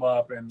light them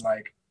up and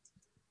like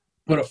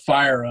put a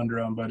fire under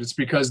them, but it's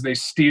because they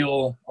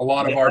steal a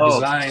lot of our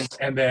designs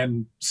and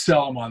then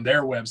sell them on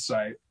their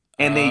website.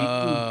 And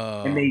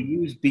they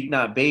use Beat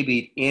Not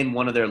Baby in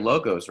one of their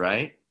logos,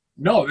 right?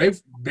 No,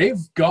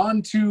 they've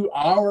gone to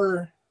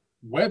our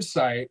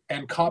website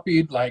and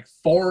copied like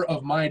 4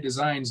 of my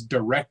designs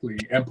directly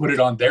and put it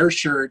on their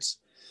shirts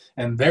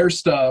and their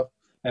stuff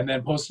and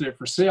then posted it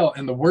for sale.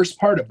 And the worst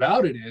part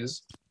about it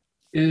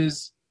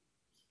is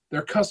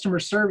their customer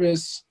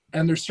service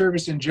and their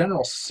service in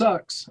general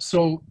sucks.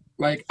 So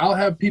like I'll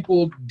have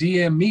people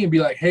DM me and be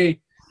like, hey,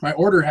 my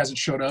order hasn't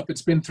showed up.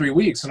 It's been 3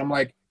 weeks. And I'm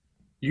like,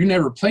 you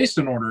never placed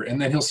an order.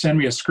 And then he'll send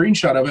me a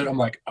screenshot of it. I'm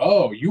like,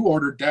 oh, you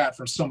ordered that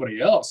from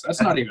somebody else.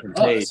 That's not even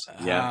us.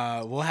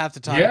 Yeah. We'll have to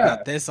talk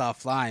about this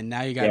offline.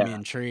 Now you got me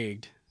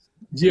intrigued.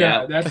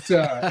 Yeah, that's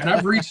and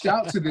I've reached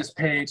out to this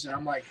page and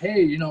I'm like,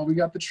 hey, we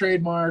got the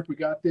trademark, we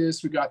got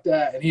this, we got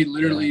that. And he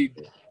literally,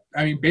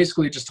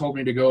 basically just told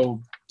me to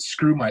go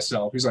screw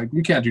myself. He's like,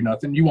 you can't do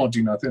nothing, you won't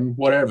do nothing,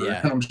 whatever.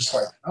 Yeah. And I'm just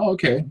like, oh,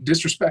 okay,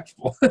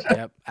 disrespectful.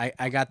 Yep.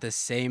 I got the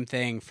same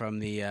thing from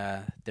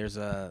the there's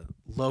a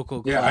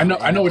local club. Yeah,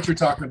 I know what you're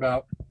talking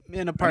about.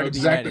 In a part of the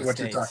exactly United what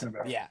States. you're talking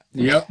about. Yeah.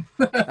 Yep.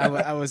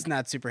 I was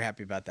not super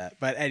happy about that.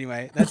 But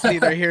anyway, that's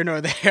neither here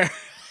nor there.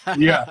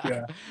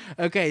 Yeah.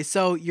 Okay,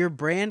 so your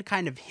brand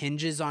kind of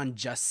hinges on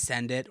just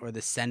send it or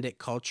the send it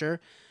culture,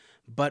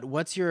 but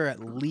what's your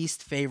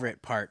least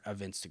favorite part of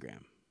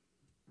Instagram?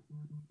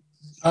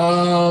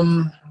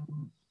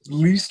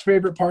 Least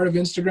favorite part of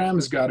Instagram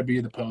has got to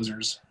be the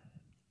posers.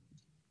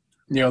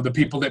 The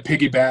people that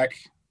piggyback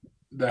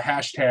the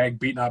hashtag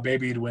Beat Not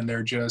Babied when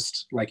they're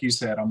just like you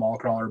said, a mall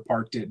crawler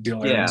parked at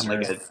Dillard's.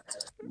 Yeah,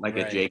 like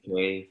a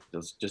JK,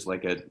 just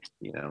like a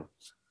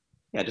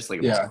just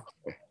like a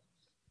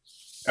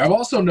I've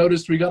also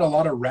noticed we got a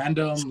lot of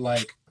random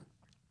like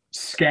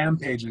scam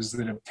pages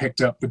that have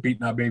picked up the Beat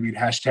Not Babied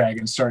hashtag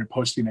and started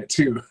posting it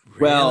too.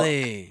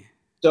 Really?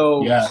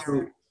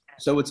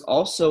 So it's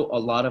also a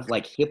lot of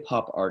like hip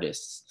hop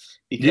artists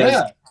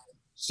because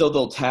so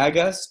they'll tag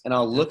us and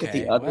I'll look at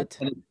the other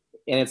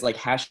and it's like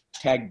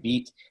hashtag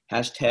beat,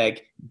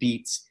 hashtag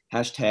beats,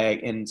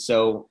 hashtag, and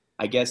so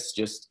I guess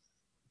just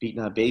Beat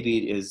Not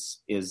Babied is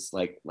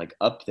like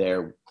up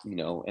there,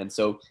 and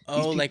so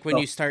like when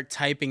you start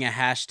typing a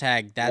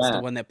hashtag, that's the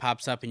one that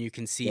pops up and you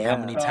can see how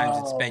many times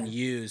it's been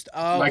used.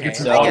 Oh, like it's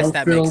an I guess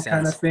that makes sense.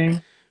 Kind of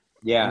thing.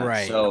 Yeah.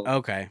 Right. So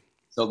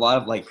a lot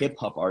of like hip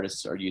hop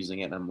artists are using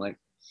it, and I'm like,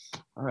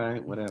 all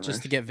right, whatever.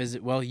 Just to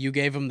get Well, you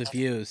gave them the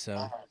views,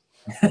 so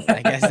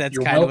I guess that's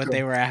kind of what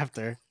they were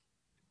after.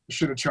 You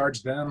should have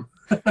charged them.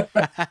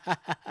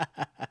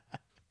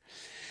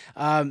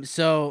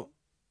 So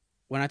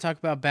when I talk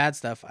about bad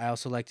stuff, I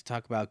also like to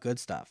talk about good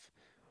stuff.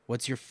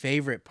 What's your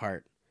favorite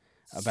part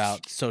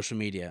about social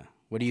media?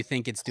 What do you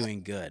think it's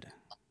doing good?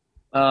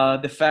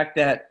 The fact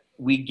that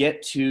we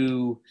get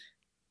to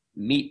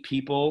meet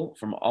people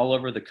from all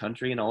over the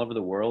country and all over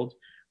the world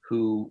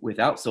who,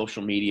 without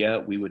social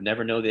media, we would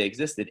never know they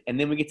existed. And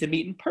then we get to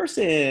meet in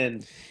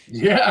person.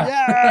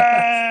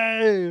 Yeah.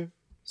 Yay!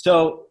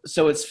 So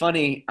it's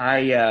funny.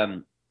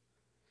 I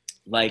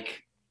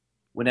like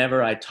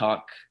whenever I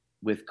talk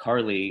with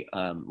Carly,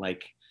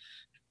 like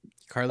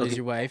Carly's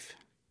your wife?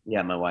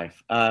 Yeah, my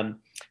wife.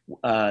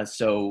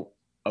 So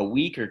a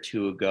week or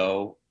 2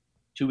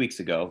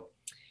 weeks ago,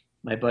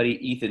 my buddy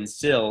Ethan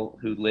Sill,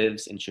 who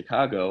lives in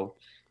Chicago,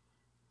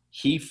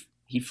 he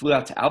flew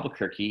out to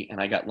Albuquerque, and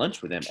I got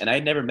lunch with him, and I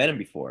had never met him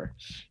before,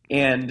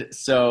 and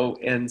so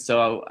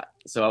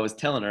I was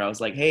telling her, I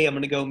was like, hey, I'm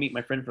gonna go meet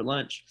my friend for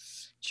lunch.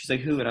 She's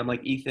like, who? And I'm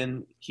like,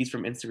 Ethan. He's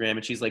from Instagram.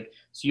 And she's like,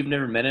 so you've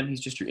never met him? He's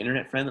just your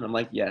internet friend? And I'm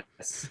like,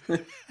 yes.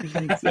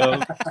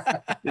 So,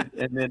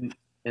 and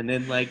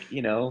then like,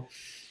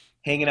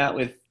 hanging out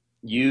with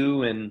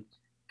you and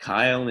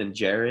Kyle and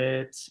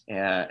Jarrett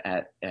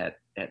at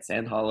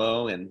Sand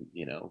Hollow, and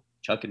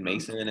Chuck and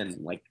Mason,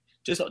 and like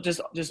just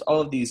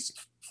all of these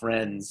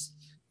friends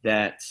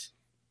that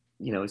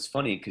it's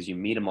funny because you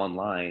meet them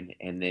online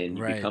and then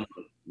you become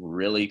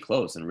really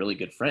close and really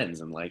good friends,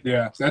 and like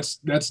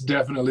that's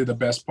definitely the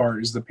best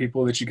part, is the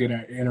people that you get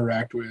to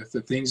interact with,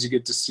 the things you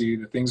get to see,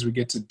 the things we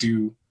get to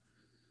do.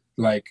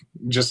 Like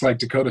just like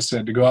Dakota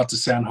said, to go out to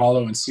Sand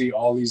Hollow and see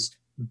all these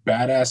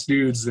badass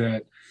dudes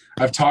that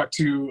I've talked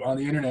to on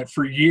the internet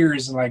for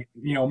years, and like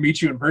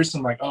meet you in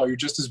person, like, oh, you're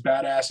just as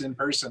badass in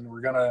person.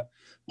 We're gonna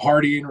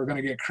party and we're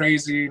gonna get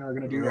crazy and we're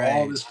gonna do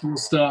all this cool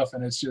stuff,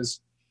 and it's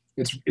just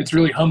it's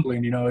really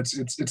humbling.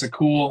 It's a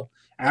cool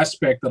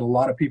aspect that a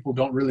lot of people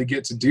don't really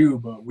get to do,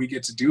 but we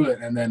get to do it.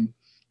 And then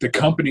the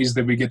companies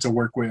that we get to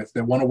work with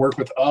that want to work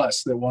with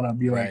us, that want to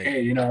be like,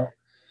 hey,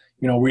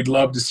 we'd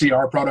love to see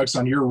our products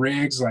on your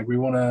rigs. Like we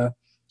want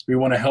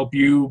to help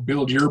you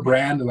build your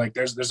brand. Like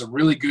there's a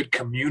really good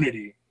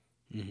community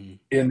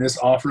in this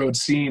off-road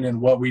scene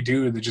and what we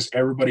do, that just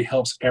everybody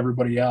helps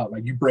everybody out.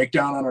 Like you break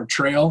down on our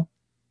trail,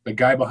 the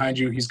guy behind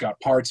you, he's got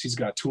parts, he's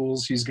got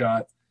tools, he's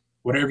got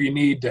whatever you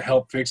need to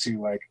help fix you.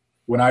 Like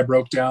when I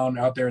broke down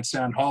out there at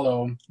Sand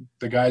Hollow,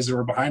 the guys that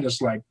were behind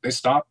us, like they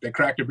stopped, they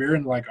cracked a beer,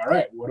 and like, all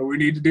right, what do we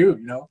need to do?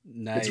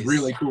 Nice. It's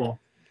really cool.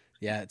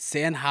 Yeah,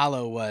 Sand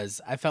Hollow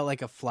I felt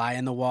like a fly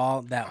in the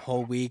wall that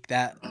whole week.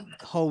 That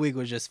whole week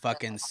was just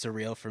fucking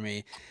surreal for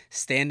me.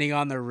 Standing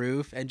on the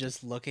roof and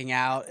just looking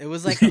out. It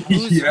was like a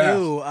who's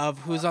who of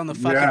who's on the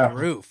fucking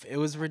roof. It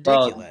was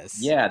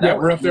ridiculous.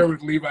 We're up there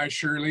with Levi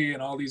Shirley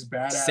and all these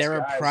badass Sarah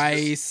guys.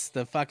 Price,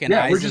 the fucking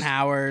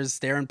Eisenhowers,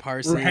 Darren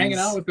Parsons. We're hanging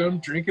out with them,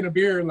 drinking a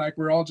beer, like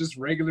we're all just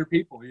regular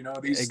people.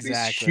 These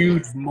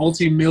huge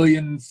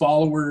multi-million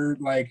follower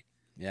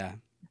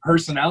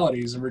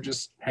personalities, and we're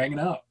just hanging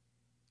out.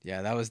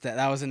 Yeah, that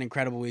was an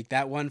incredible week.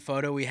 That one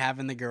photo we have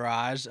in the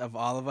garage of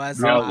all of us,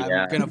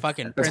 I'm gonna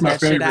fucking print that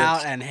shit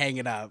out and hang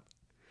it up.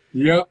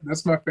 Yep,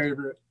 that's my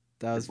favorite.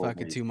 That was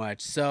fucking too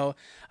much. So,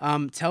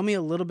 tell me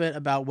a little bit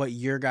about what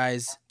your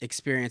guys'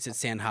 experience at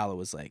Sand Hollow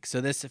was like.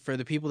 So this, for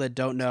the people that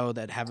don't know,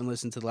 that haven't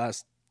listened to the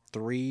last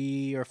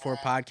 3 or 4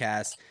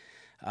 podcasts,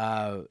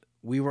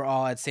 we were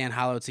all at Sand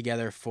Hollow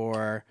together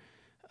for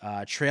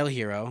Trail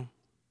Hero,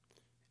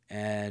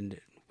 and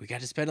we got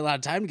to spend a lot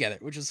of time together,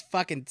 which was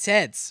fucking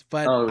tense.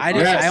 But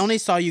I only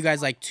saw you guys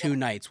like 2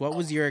 nights. What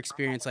was your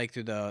experience like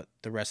through the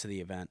rest of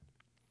the event?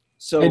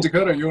 So, hey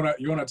Dakota, you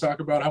wanna talk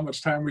about how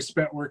much time we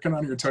spent working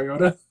on your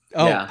Toyota?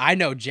 Oh, yeah. I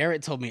know.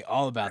 Jarrett told me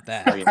all about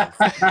that.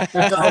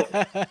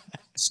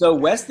 So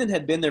Weston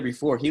had been there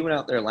before. He went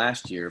out there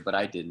last year, but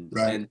I didn't.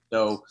 Right. And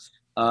so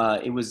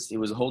it was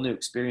a whole new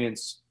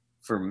experience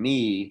for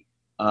me.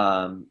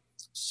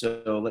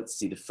 So let's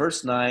see. The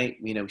first night,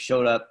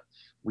 showed up.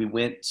 We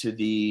went to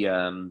the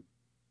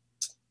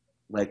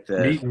meet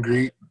and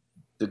greet,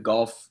 the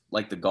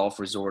golf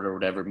resort or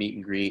whatever, meet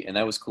and greet, and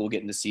that was cool.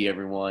 Getting to see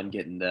everyone,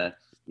 getting to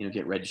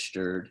get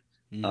registered,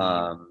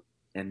 and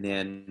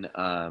then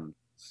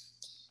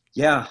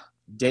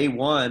day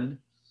one,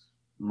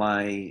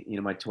 my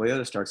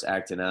Toyota starts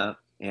acting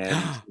up,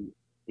 and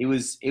it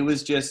was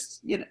just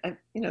it's an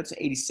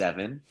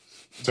 87,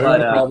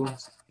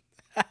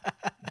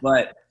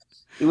 but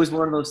it was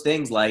one of those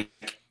things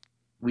like.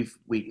 We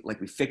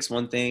fixed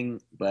one thing,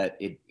 but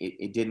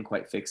it didn't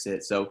quite fix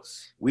it. So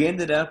we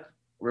ended up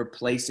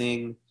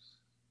replacing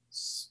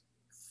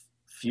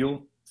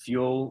fuel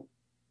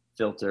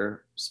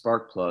filter,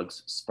 spark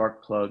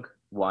plug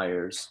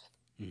wires,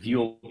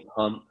 fuel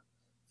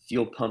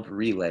pump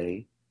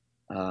relay.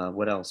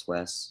 What else,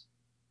 Wes?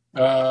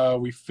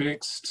 We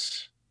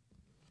fixed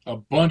a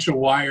bunch of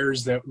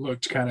wires that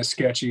looked kind of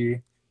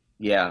sketchy.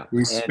 Yeah.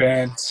 We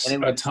spent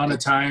a ton of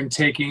time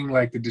taking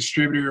like the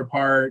distributor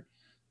apart.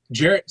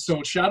 Jarrett,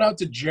 so shout out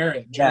to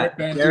Jarrett. Jarrett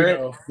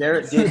Bandito.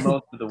 Jarrett did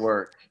most of the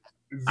work.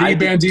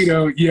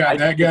 Bandito,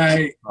 that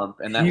guy,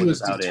 and that he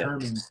was about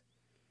determined. It.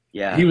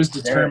 Yeah. He was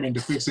determined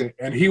to fix it.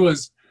 And he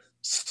was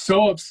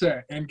so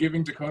upset and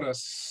giving Dakota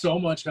so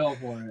much help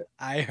for it.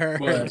 I heard.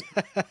 But,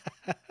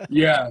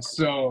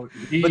 so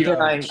he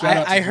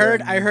I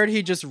heard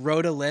he just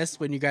wrote a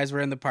list when you guys were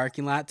in the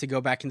parking lot to go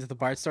back into the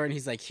parts store, and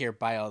he's like, here,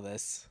 buy all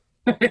this.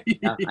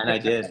 Yeah, and I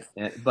did,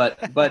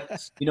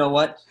 but you know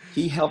what?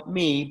 He helped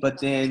me. But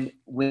then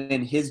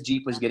when his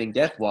Jeep was getting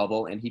death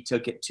wobble and he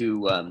took it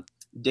to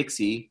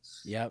Dixie,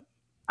 yep,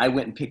 I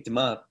went and picked him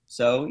up.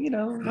 So,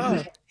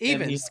 Oh,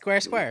 even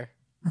square.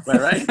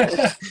 Right?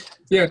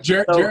 Yeah,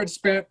 Jared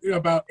spent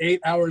about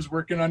 8 hours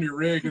working on your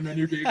rig, and then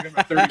you gave him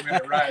a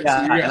 30-minute ride.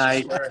 Yeah, so you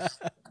and square.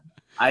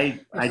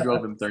 I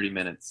drove him 30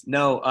 minutes.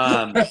 No,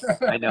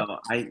 I know.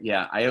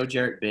 I owe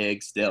Jarrett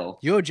big still.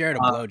 You owe Jared a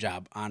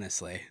blowjob,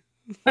 honestly.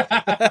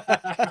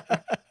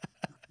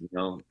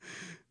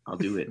 I'll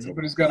do it.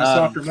 Nobody's got a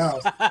softer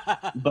mouth.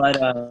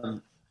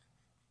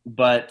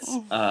 But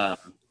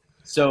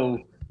so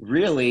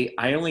really,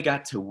 I only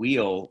got to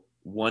wheel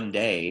one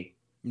day,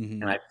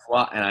 and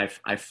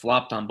I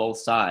flopped on both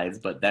sides.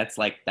 But that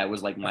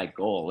was like my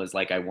goal. Is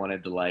like I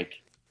wanted to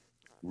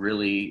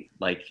really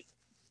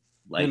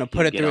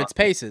put it through its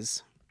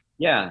paces.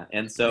 Yeah,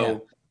 and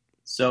so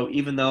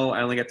even though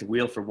I only got to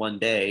wheel for one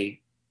day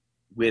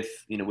with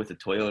the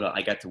Toyota,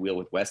 I got to wheel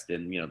with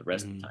Weston, the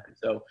rest of the time.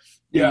 So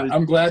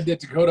I'm glad that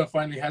Dakota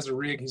finally has a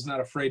rig he's not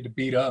afraid to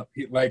beat up.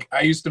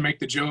 I used to make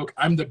the joke,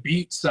 I'm the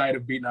beat side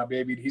of Beat Not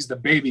Babied. He's the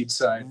babied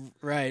side.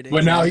 Right.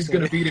 But now he's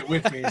going to beat it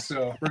with me.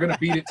 So we're going to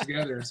beat it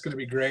together. It's going to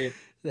be great.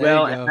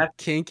 That's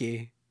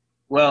kinky.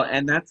 Well,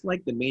 and that's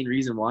like the main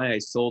reason why I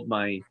sold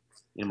my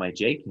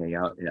JK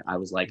out. I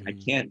was like, I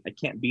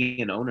can't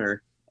be an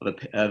owner of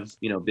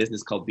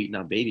business called Beat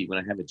Not Baby when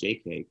I have a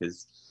JK,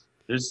 because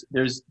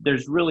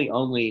there's really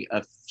only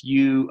a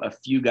few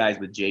guys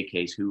with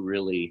JKs who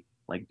really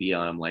be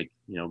on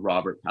them,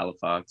 Robert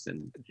Palafox,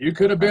 and you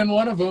could have been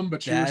one of them,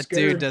 but that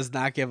dude does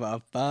not give a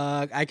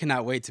fuck. I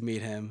cannot wait to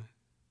meet him.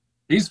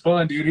 He's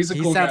fun, dude. He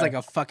sounds like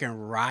a fucking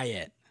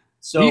riot.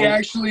 So he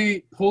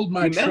actually pulled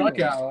my truck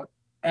out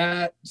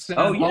at San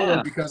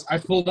Paulo because I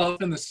pulled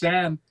off in the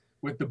sand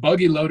with the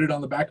buggy loaded on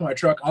the back of my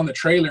truck on the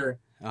trailer.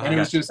 And it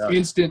was just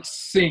instant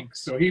sync.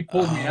 So he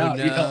pulled me out.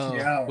 No. He helped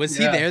me out. Was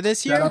he there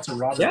this year? Shout out to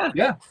Robert.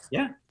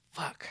 Yeah.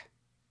 Fuck.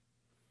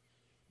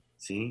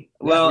 See?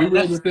 Well, we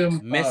rode with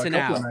him missing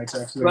out. of nights,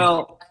 actually.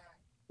 Well,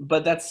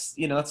 but that's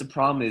the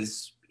problem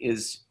is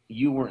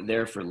you weren't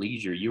there for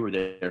leisure. You were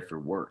there for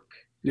work.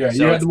 Yeah,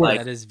 so you had to work.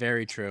 That is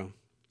very true.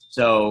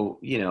 So,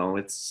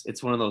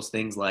 it's one of those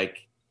things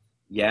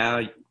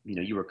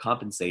you were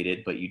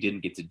compensated, but you didn't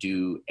get to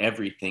do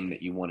everything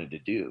that you wanted to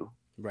do.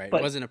 Right.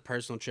 It wasn't a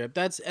personal trip.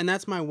 That's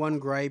my one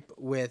gripe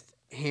with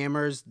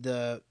Hammers.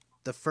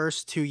 The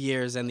first 2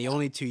 years and the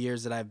only 2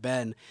 years that I've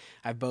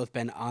both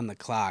been on the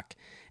clock.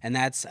 And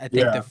that's, I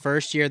think, the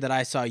first year that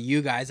I saw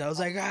you guys, I was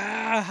like,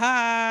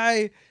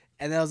 hi.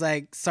 And I was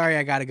like, sorry,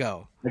 I got to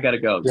go.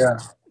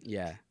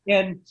 Yeah.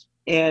 Yeah.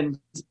 And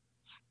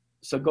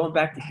so going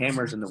back to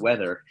Hammers and the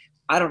weather,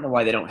 I don't know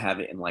why they don't have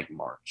it in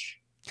March.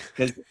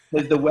 Because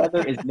the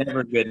weather is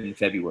never good in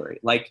February.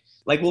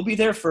 We'll be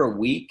there for a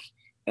week,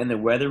 and the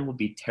weather will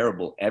be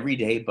terrible every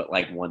day, but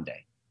one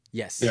day.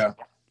 Yes. Yeah.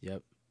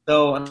 Yep.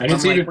 So and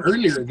it's even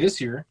earlier this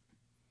year.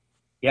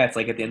 Yeah, it's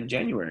at the end of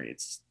January. It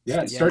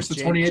starts the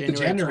 28th of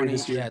January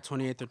this year. Yeah,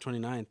 28th or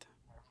 29th.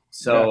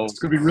 So it's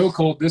gonna be real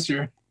cold this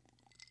year.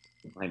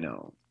 I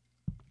know.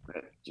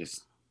 It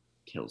just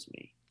kills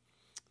me.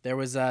 There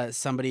was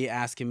somebody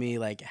asking me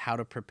how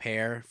to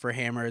prepare for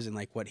Hammers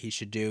and what he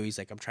should do. He's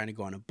like, I'm trying to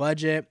go on a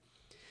budget.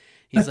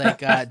 He's like,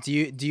 do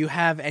you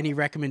have any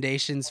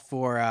recommendations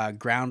for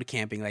ground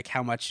camping?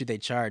 How much do they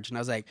charge? And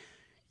I was like,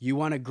 you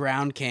want a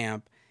ground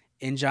camp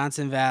in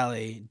Johnson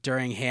Valley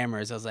during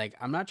Hammers? I was like,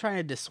 I'm not trying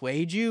to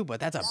dissuade you,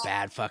 but that's a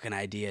bad fucking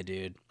idea,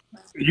 dude.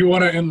 You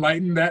want to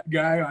enlighten that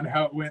guy on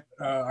how it went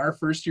our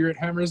first year at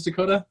Hammers,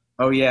 Dakota?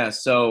 Oh yeah.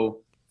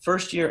 So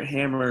first year at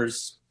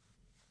Hammers,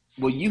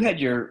 well, you had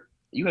your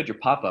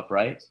pop-up,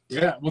 right?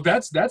 Yeah. Well,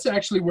 that's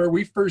actually where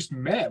we first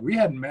met. We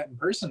hadn't met in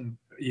person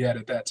yet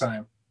at that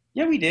time.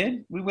 Yeah, we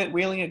did. We went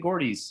wheeling at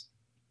Gordy's.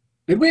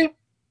 Did we?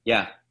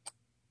 Yeah.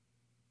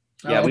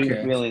 Yeah, we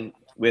went wheeling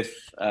with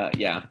But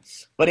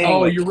anyway.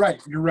 Oh, you're right.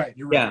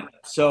 Yeah.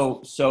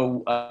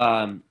 So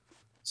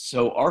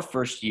our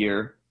first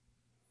year.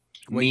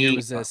 What year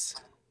was this?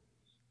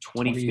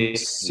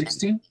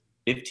 2016.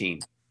 15.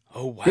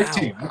 Oh wow.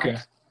 15. Okay.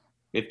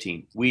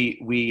 15.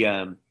 We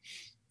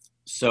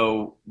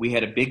so we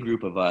had a big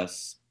group of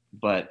us,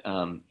 but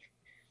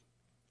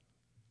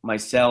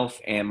myself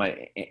and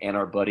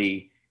our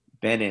buddy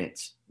Bennett,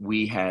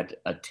 we had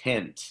a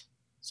tent.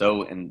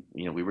 So, and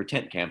we were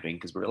tent camping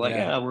because we were like,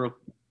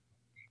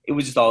 it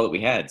was just all that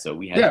we had. So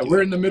we had. Yeah,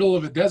 we're in the middle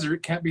of a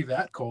desert. Can't be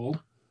that cold.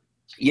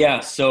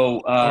 Yeah.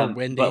 So, or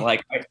windy.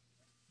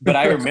 But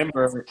I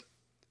remember,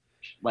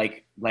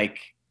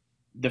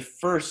 the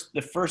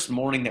first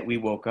morning that we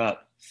woke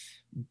up,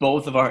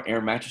 both of our air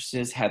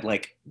mattresses had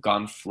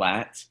gone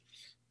flat,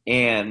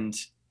 and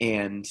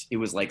it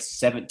was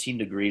 17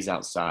 degrees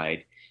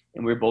outside,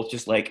 and we were both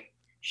just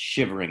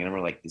shivering, and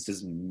we're like, this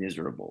is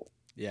miserable.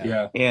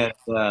 Yeah. And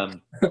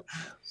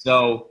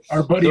so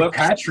our buddy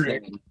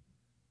Patrick,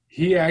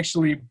 he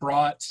actually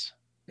brought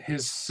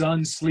his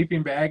son's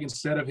sleeping bag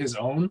instead of his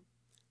own.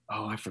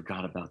 Oh, I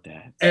forgot about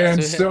that.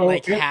 And so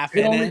it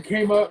only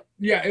came up.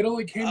 Yeah, it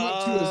only came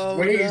up to his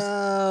waist.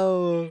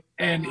 No.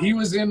 And he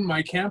was in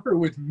my camper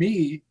with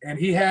me, and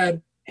he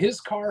had his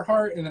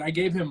Carhartt, and then I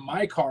gave him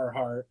my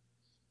Carhartt.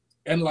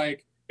 And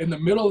in the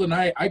middle of the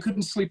night, I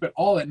couldn't sleep at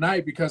all at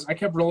night because I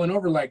kept rolling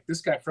over like this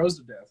guy froze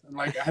to death. And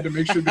like I had to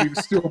make sure that he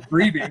was still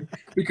breathing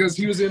because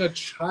he was in a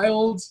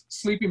child's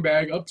sleeping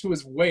bag up to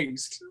his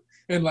waist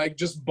and like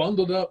just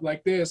bundled up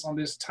like this on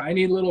this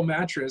tiny little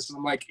mattress. And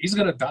I'm like, he's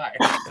going to die.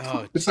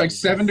 Oh, it's like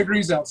 7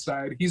 degrees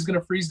outside. He's going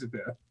to freeze to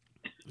death.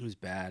 It was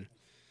bad.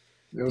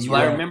 It was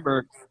I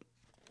remember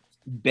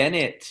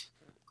Bennett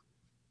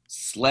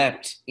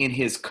slept in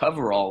his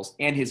coveralls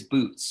and his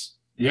boots.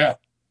 Yeah.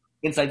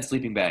 Inside the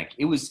sleeping bag.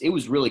 It was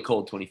really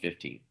cold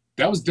 2015.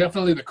 That was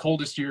definitely the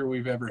coldest year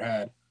we've ever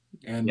had.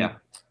 And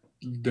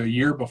the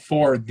year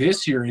before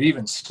this year, it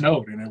even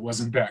snowed and it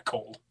wasn't that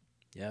cold.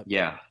 Yep.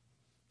 Yeah.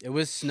 It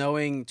was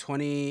snowing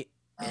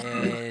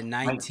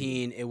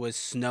 2019. It was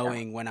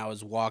snowing when I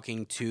was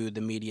walking to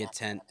the media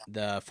tent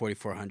the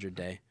 4400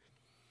 day.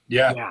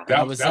 Yeah.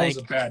 That was like,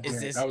 a bad day.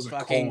 Is this that was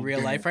fucking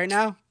real day. life right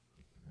now?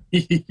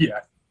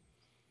 Yeah.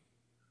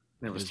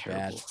 That was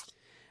terrible. Bad.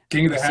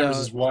 King of the Hammers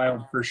is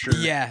wild for sure.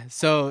 Yeah,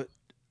 so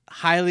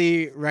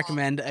highly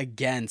recommend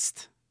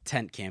against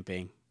tent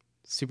camping.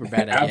 Super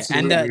bad idea.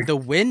 Absolutely. And the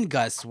wind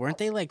gusts, weren't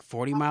they like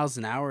 40 miles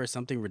an hour or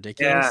something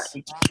ridiculous?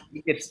 Yeah,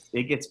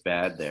 it gets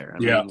bad there. I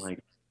mean,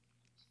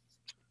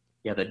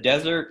 the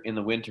desert in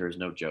the winter is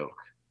no joke.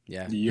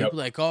 Yeah. People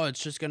are like, oh,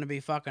 it's just going to be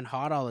fucking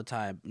hot all the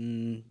time.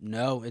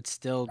 No, it's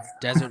still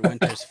desert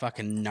winter's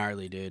fucking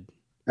gnarly, dude.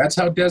 That's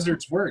how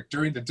deserts work.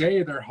 During the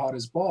day, they're hot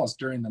as balls.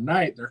 During the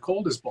night, they're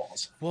cold as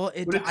balls. Well,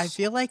 I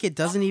feel like it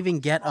doesn't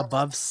even get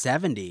above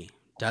 70,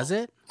 does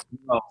it?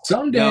 No.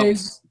 Some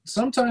days,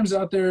 sometimes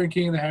out there in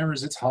King of the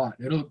Hammers, it's hot.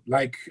 It'll,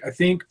 like, I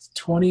think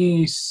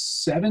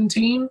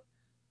 2017,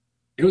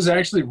 it was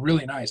actually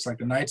really nice. Like,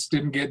 the nights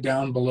didn't get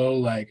down below,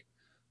 like,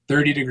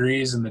 30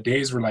 degrees, and the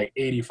days were, like,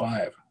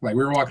 85. Like,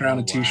 we were walking around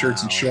in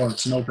T-shirts and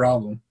shorts, no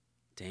problem.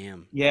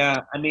 Damn.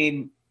 Yeah, I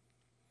mean,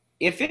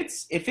 if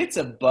it's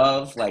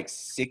above like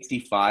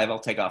 65, I'll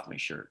take off my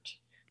shirt.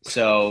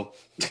 So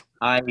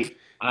don't need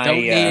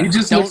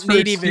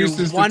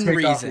even one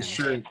reason.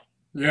 Shirt.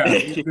 Yeah,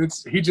 he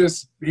wants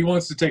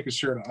to take his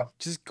shirt off.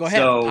 Just go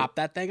ahead and pop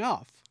that thing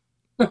off.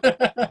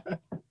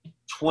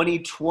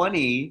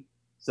 2020.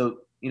 So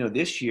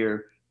this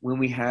year when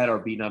we had our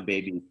Beaten Up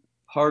Baby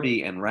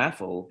party and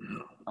raffle,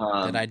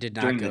 that I did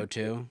not go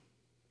to.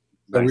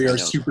 But we are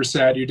super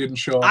sad you didn't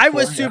show up. I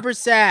was super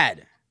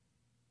sad.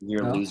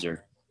 You're a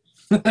loser.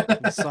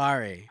 I'm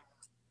sorry.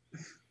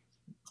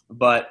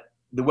 But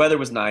the weather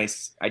was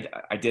nice.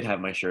 I did have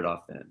my shirt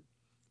off then.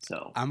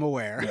 So I'm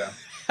aware. Yeah.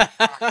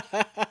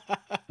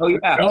 Oh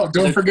yeah. Oh,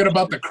 don't forget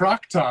about the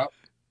croc top.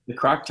 The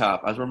croc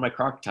top. I was wearing my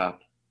croc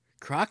top.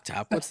 Croc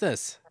top? What's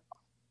this?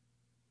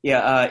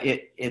 Yeah,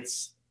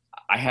 it's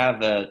I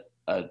have a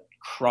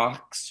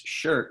Crocs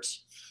shirt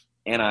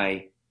and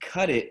I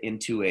cut it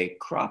into a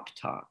crop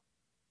top.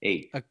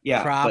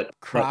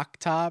 Croc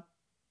top?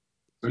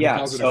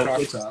 So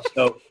it's a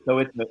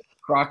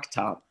croc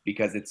top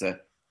because it's a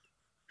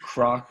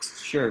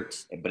Crocs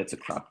shirt, but it's a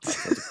crop top.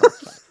 So it's a crop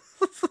top.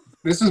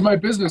 This is my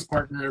business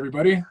partner,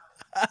 everybody.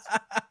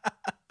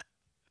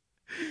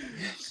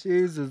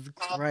 Jesus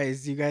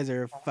Christ, you guys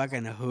are a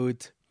fucking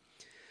hoot.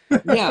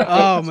 Yeah.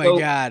 Oh my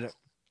God.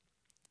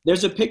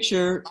 There's a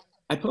picture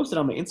I posted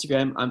on my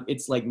Instagram.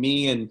 It's like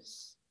me and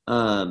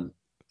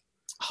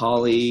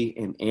Holly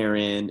and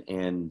Aaron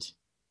and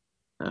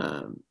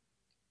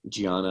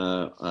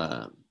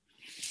Gianna.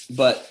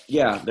 But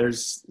yeah,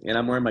 and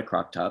I'm wearing my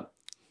croc top.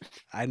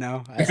 I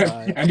know. I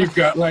saw it. And you've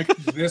got like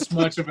this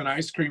much of an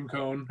ice cream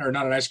cone, or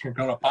not an ice cream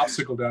cone, a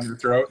popsicle down your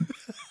throat.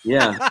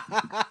 Yeah.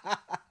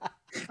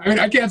 I mean,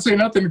 I can't say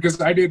nothing because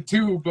I did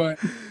too, but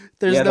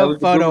there's no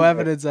photo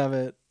evidence of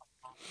it.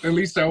 At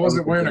least I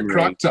wasn't wearing a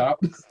croc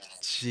top.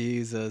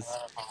 Jesus.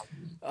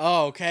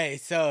 Oh, okay.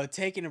 So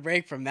taking a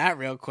break from that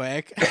real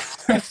quick.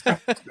 That's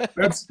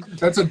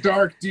a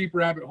dark, deep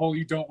rabbit hole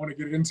you don't want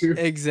to get into.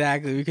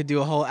 Exactly. We could do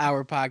a whole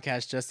hour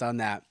podcast just on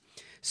that.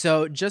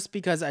 So just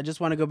because I just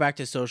want to go back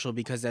to social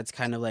because that's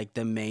kind of like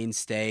the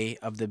mainstay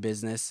of the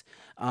business.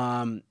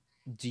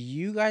 Do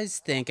you guys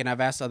think, and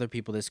I've asked other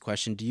people this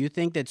question, do you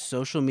think that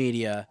social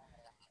media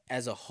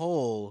as a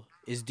whole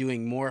is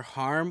doing more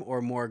harm or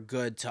more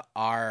good to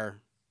our,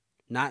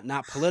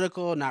 not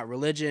political, not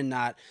religion,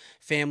 not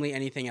family,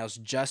 anything else,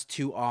 just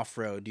to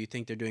off-road? Do you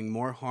think they're doing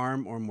more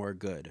harm or more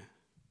good?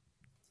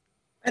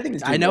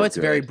 I know it's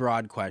a very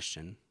broad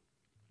question.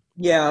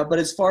 Yeah, but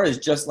as far as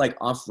just like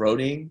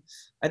off-roading,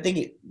 I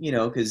think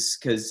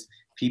because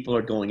people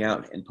are going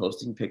out and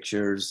posting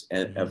pictures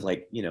of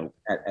like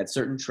at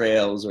certain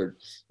trails or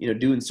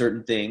doing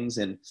certain things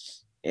and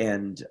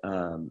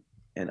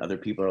other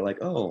people are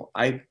like, oh,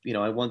 I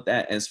want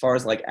that. And as far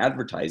as like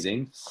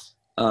advertising,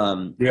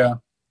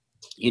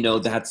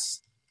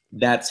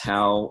 that's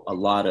how a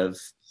lot of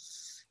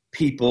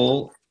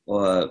people,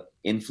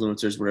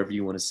 influencers, whatever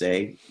you want to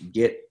say,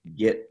 get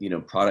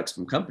products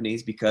from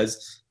companies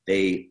because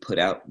they put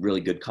out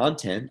really good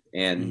content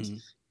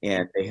and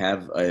they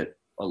have a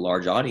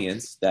large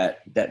audience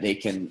that they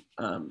can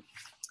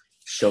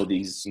show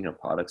these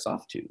products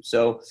off to.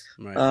 So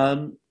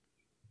right.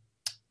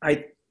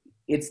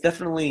 it's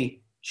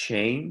definitely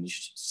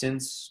changed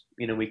since,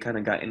 you know, we kind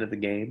of got into the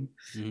game.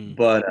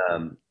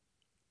 Mhm.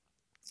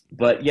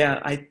 But yeah,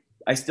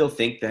 I still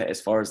think that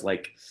as far as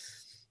like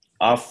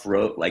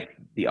off-road, like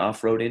the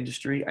off-road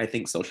industry, I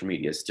think social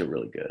media is still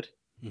really good.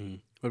 Mhm.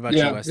 What about you,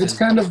 Yeah, Weston?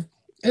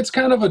 it's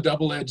kind of a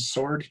double-edged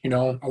sword. You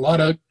know, a lot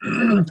of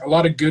a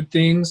lot of good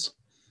things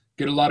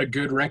get a lot of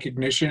good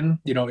recognition.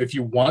 You know, if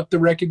you want the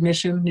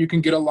recognition, you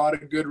can get a lot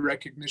of good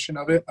recognition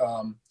of it.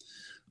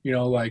 You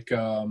know, like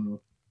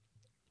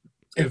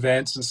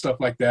events and stuff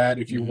like that.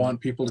 If you Mhm.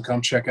 want people to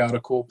come check out a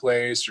cool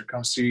place or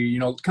come see, you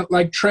know,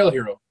 like Trail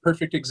Hero,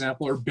 perfect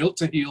example, or Built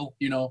to Heal.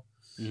 You know,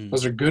 Mhm.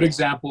 those are good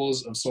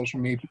examples of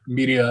social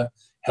media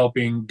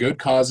helping good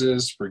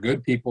causes for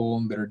good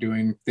people that are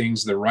doing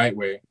things the right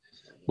way.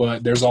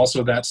 But there's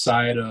also that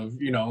side of,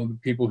 you know, the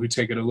people who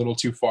take it a little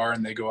too far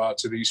and they go out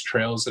to these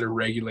trails that are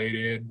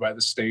regulated by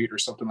the state or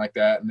something like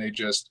that, and they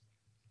just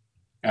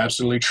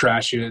absolutely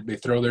trash it. They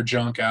throw their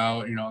junk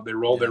out, you know, they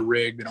roll their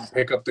rig, they don't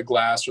pick up the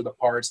glass or the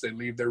parts, they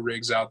leave their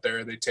rigs out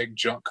there, they take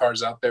junk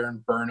cars out there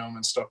and burn them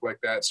and stuff like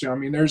that. So I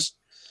mean, there's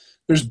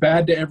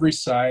bad to every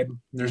side.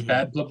 There's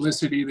bad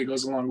publicity that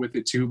goes along with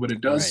it too, but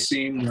it does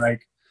seem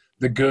like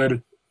the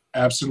good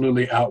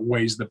absolutely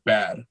outweighs the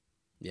bad.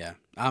 Yeah.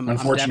 I'm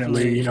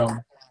Unfortunately, you know,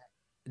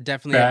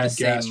 definitely of the bad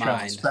same gas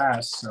travels mind.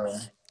 fast. So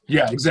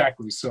yeah,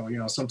 exactly. So, you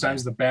know, Yeah.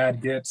 sometimes the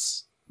bad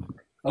gets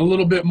a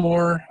little bit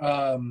more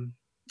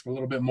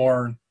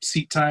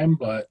seat time,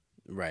 but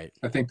Right.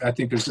 I think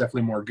there's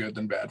definitely more good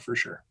than bad for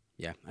sure.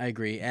 Yeah, I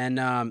agree. And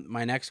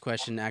my next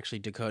question, actually,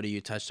 Dakota,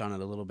 you touched on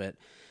it a little bit.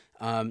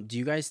 Do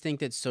you guys think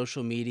that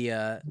social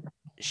media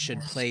should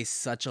play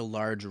such a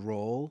large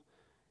role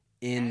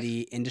in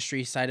the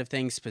industry side of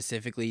things,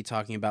 specifically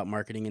talking about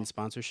marketing and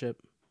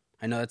sponsorship?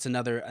 I know that's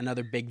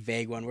another big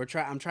vague one.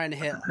 I'm trying to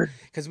hit,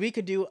 because we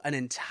could do an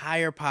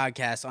entire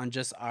podcast on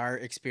just our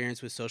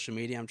experience with social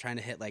media. I'm trying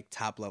to hit like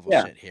top level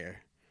Yeah. shit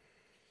here.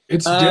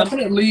 It's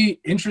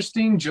definitely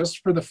interesting just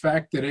for the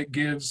fact that it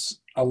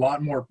gives a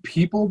lot more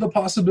people the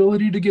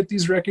possibility to get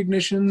these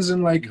recognitions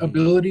and like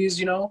abilities,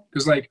 you know,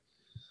 because like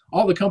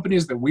all the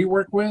companies that we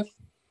work with,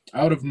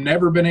 I would have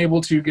never been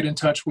able to get in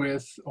touch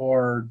with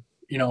or,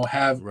 you know,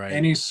 have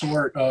any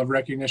sort of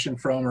recognition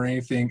from or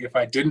anything if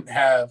I didn't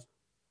have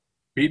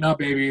Beat Not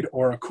Babied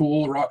or a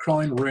cool rock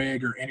crawling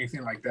rig or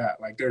anything like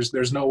that. Like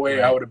there's no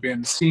way I would have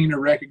been seen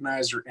or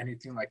recognized or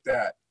anything like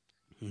that.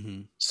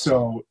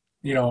 So,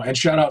 you know, and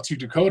shout out to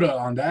Dakota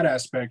on that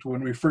aspect.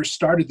 When we first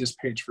started this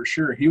page, for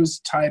sure, he was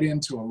tied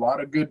into a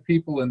lot of good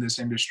people in this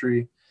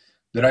industry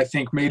that I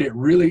think made it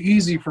really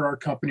easy for our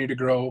company to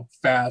grow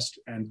fast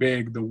and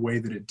big the way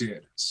that it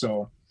did.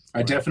 So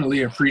I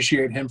definitely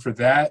appreciate him for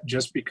that,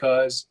 just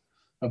because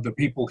of the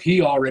people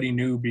he already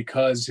knew,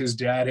 because his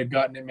dad had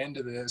gotten him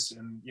into this,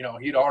 and you know,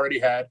 he'd already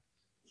had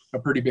a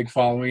pretty big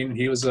following.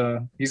 He's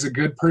a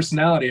good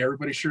personality.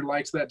 Everybody sure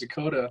likes that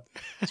Dakota,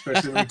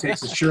 especially when he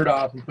takes his shirt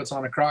off and puts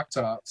on a croc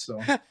top.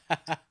 So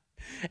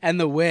and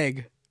the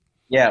wig.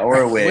 Yeah,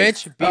 or a wig.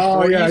 Which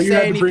before you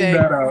say anything,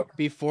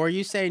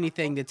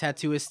 anything, the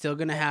tattoo is still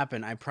gonna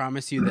happen. I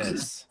promise you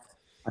this.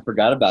 I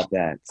forgot about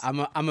that.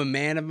 I'm a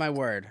man of my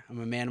word. I'm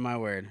a man of my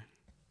word.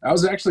 I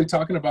was actually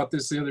talking about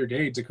this the other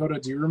day. Dakota,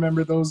 do you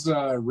remember those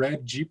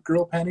red Jeep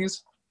girl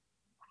panties?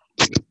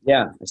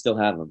 Yeah, I still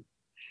have them.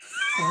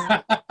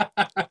 I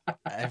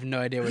have no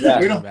idea what you're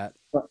talking about.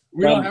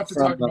 We don't have to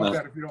talk about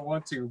that if you don't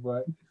want to,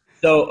 but.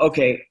 So,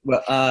 okay,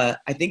 well,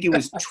 I think it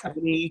was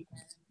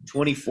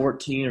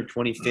 2014 or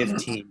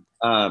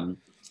 2015.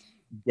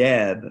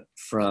 Deb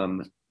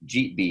from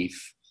Jeep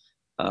Beef,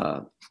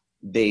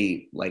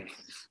 they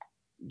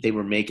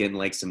were making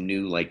like some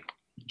new like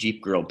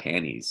Jeep girl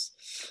panties,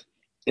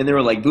 and they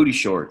were like booty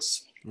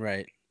shorts.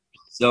 Right.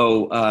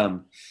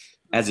 So,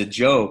 as a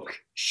joke,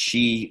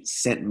 she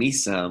sent me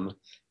some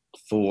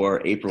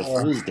for April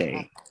Fool's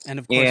Day. And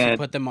of course, you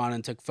put them on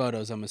and took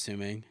photos, I'm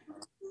assuming.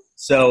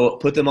 So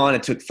put them on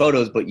and took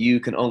photos, but you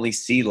can only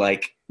see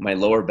like my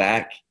lower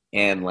back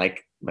and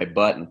like my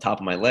butt and top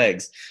of my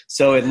legs.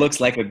 So it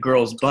looks like a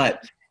girl's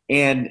butt.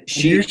 And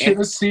you should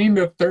have seen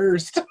the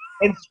thirst.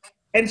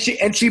 And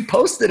she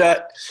posted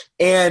it,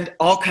 and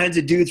all kinds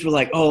of dudes were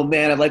like, "Oh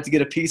man, I'd like to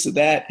get a piece of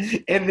that."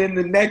 And then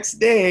the next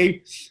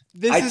day,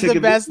 this is the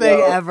best thing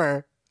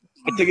ever.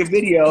 I took a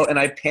video and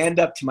I panned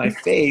up to my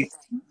face.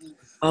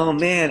 Oh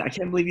man, I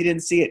can't believe you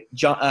didn't see it.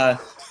 John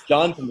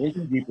from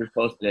Asian Jeepers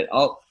posted it.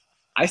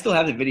 I still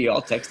have the video.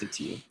 I'll text it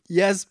to you.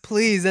 Yes,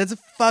 please. That's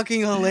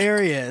fucking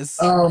hilarious.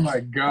 Oh my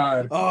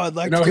god. Oh, I'd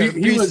like to get a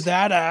piece of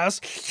that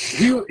ass.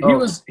 He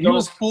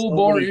was full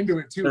bore into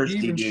it too. He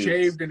even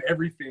shaved and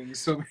everything.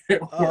 So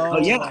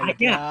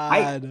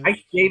I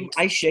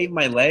shaved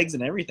my legs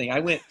and everything. I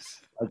went.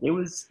 Like, it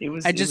was.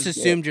 I just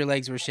assumed your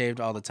legs were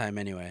shaved all the time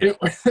anyway.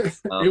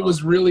 It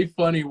was really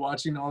funny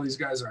watching all these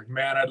guys like,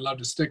 man, I'd love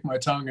to stick my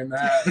tongue in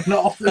that and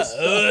all this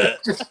stuff.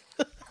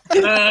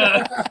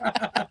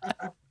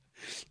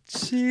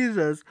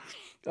 Jesus.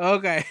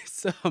 Okay,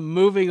 so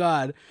moving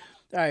on.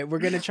 All right, we're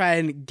going to try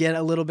and get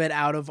a little bit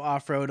out of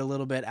off-road, a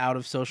little bit out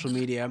of social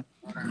media.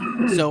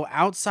 So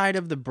outside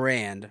of the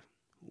brand,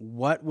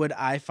 what would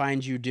I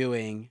find you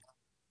doing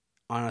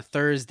on a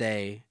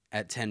Thursday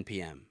at 10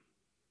 p.m.?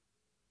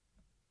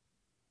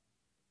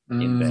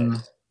 In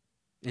bed.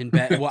 In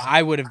bed. Well,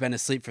 I would have been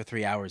asleep for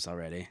 3 hours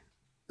already.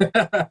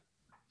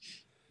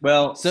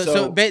 Well,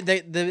 so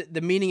the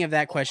meaning of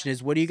that question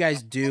is, what do you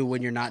guys do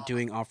when you're not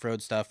doing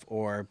off-road stuff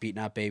or Beat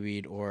Not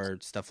Babied or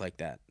stuff like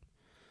that?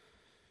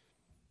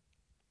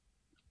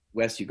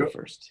 Wes, you go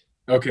first.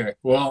 Okay.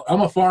 Well, I'm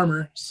a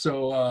farmer,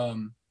 so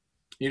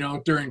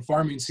during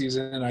farming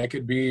season, I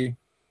could be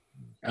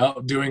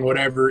out doing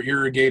whatever,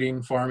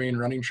 irrigating, farming,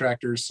 running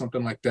tractors,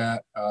 something like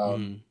that.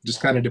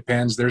 Just kind of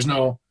depends. There's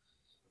no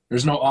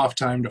off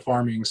time to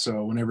farming,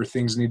 so whenever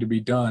things need to be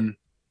done,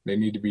 they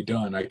need to be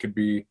done. I could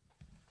be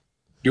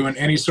doing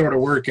any sort of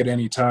work at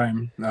any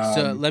time.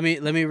 So let me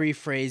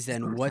rephrase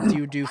then. What do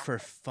you do for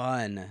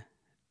fun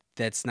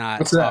that's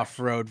not that?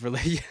 off-road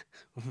related?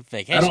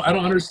 Vacation. I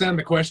don't understand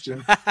the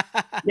question.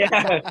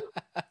 Yeah.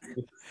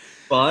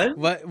 Fun?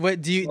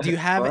 What do you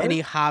have any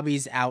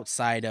hobbies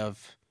outside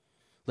of,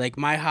 like,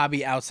 my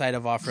hobby outside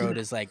of off-road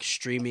is like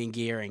streaming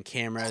gear and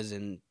cameras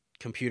and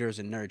computers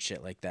and nerd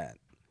shit like that.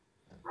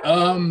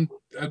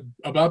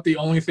 About the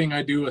only thing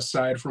I do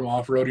aside from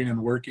off-roading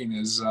and working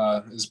is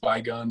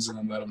buy guns and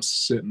then let them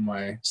sit in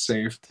my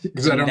safe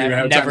because I don't even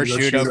have time to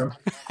shoot them.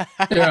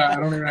 Yeah, I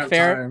don't even have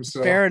time.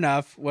 So. Fair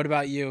enough. What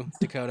about you,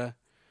 Dakota?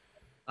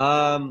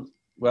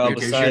 Well,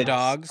 besides your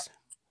dogs,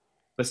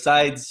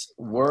 besides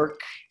work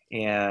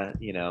and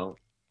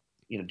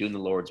doing the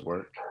Lord's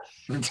work,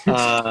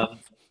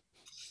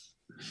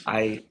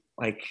 I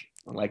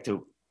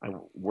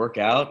work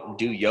out and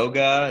do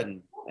yoga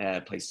and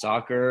play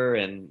soccer,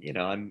 and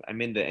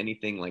I'm into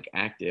anything like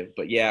active.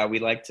 But yeah, we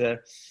like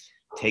to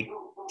take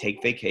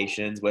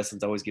vacations.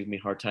 Weston's always giving me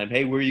a hard time.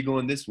 Hey, where are you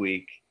going this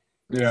week?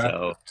 Yeah,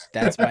 so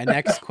that's my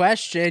next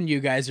question. You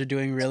guys are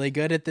doing really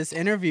good at this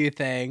interview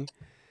thing.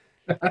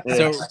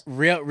 So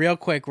real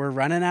quick, we're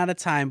running out of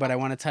time, but I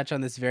want to touch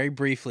on this very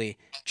briefly.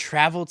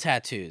 Travel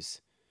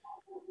tattoos.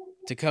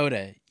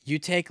 Dakota, you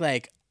take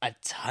like a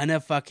ton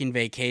of fucking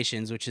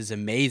vacations, which is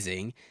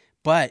amazing,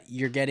 but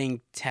you're getting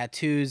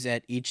tattoos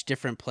at each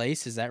different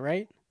place. Is that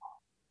right?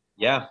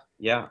 Yeah.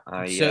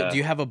 So do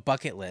you have a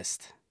bucket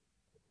list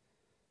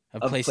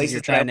of places you're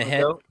trying to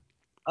hit?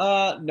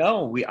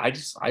 No, I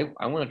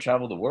want to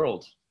travel the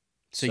world.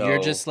 So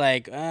you're just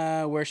like,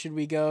 where should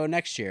we go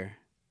next year?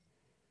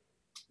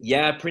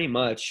 Yeah, pretty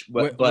much.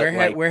 But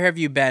where have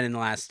you been in the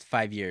last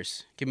 5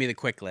 years? Give me the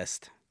quick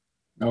list.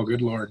 Oh,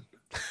 good Lord.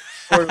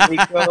 Puerto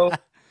Rico.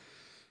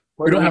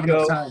 We don't have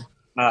enough time.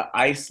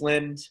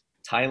 Iceland,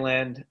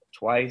 Thailand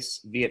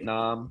twice,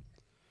 Vietnam,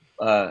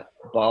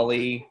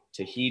 Bali,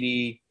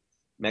 Tahiti,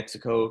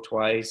 Mexico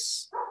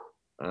twice.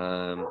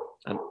 I'm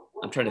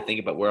trying to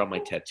think about where all my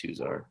tattoos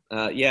are.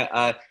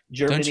 Germany.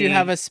 Don't you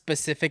have a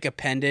specific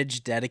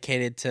appendage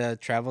dedicated to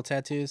travel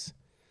tattoos?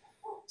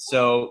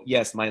 So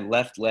yes, my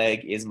left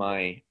leg is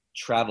my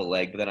travel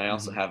leg, but then I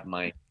also have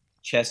my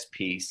chest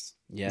piece.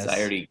 Yes, I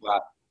already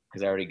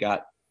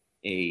got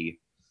a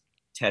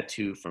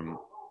tattoo from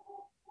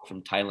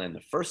Thailand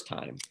the first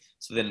time.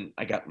 So then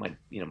I got my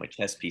my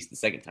chest piece the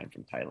second time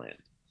from Thailand.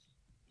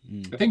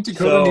 I think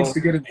Dakota needs to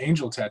get an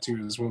angel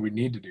tattoo. Is what we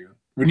need to do.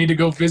 We need to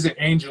go visit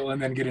Angel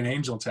and then get an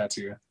angel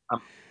tattoo.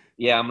 I'm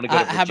gonna go.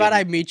 How about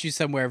I meet you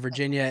somewhere?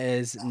 Virginia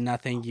is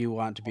nothing you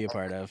want to be a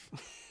part of.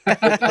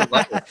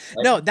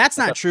 No, that's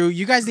not true.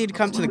 You guys need to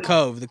come to the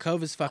Cove. The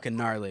Cove is fucking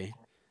gnarly.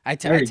 I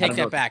take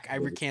that back. I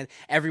recant.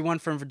 Everyone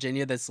from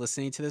Virginia that's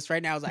listening to this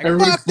right now is like,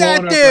 fuck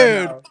that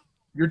dude. Right,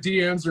 your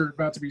DMs are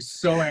about to be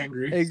so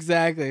angry.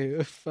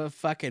 Exactly.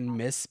 Fucking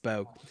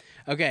misspoke.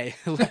 Okay,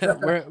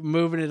 we're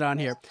moving it on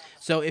here.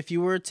 So if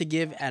you were to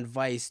give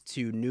advice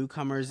to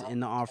newcomers in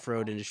the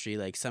off-road industry,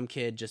 like some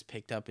kid just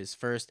picked up his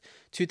first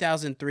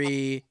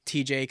 2003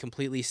 TJ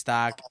completely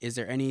stock, is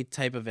there any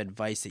type of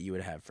advice that you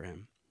would have for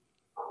him?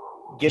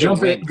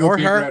 Jump in, or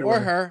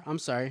her. I'm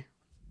sorry.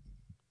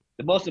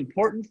 The most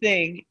important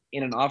thing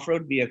in an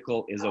off-road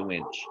vehicle is a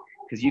winch,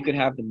 because you can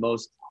have the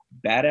most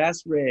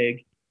badass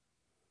rig,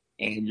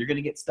 and you're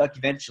gonna get stuck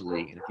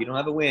eventually. And if you don't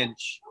have a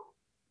winch,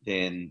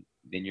 then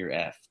you're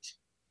effed.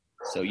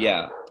 So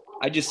yeah,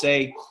 I just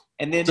say,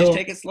 and then just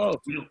take it slow.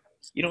 You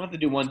don't have to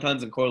do 1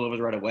 tons and coilovers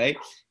right away.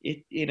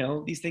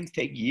 These things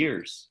take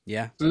years.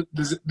 Yeah. So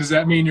does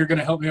that mean you're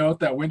gonna help me out with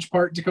that winch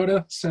part,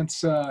 Dakota?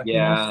 Since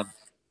yeah.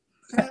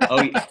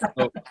 Oh,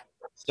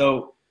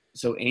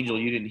 so Angel,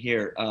 you didn't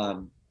hear.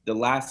 The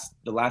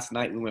last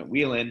night we went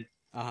wheeling.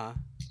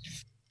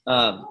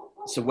 So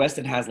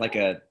Weston has like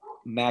a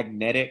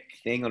magnetic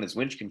thing on his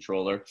winch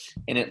controller,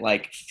 and it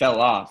like fell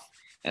off,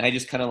 and I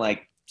just kind of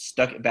like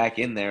stuck it back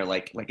in there,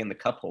 like in the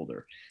cup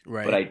holder.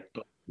 Right.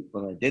 But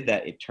when I did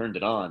that, it turned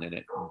it on, and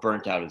it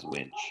burnt out his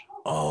winch.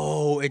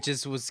 Oh, it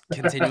just was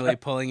continually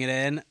pulling it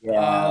in. Yeah.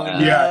 Oh,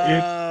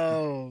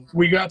 no.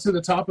 We got to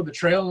the top of the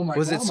trail, and I'm like,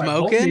 was it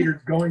smoking? My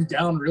voltmeter's going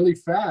down really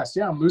fast.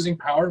 Yeah, I'm losing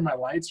power. My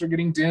lights are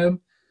getting dim.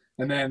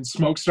 And then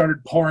smoke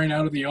started pouring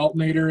out of the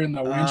alternator and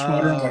the winch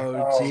motor. I'm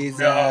like, Jesus.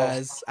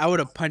 No. I would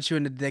have punched you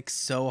in the dick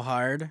so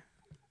hard.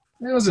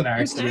 It was an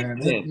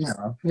accident.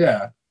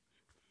 Yeah.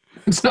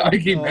 It's not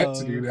like he meant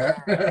to do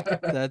that.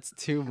 That's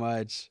too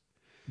much.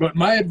 But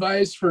my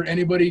advice for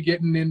anybody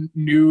getting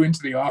new into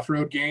the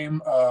off-road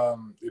game,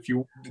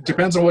 it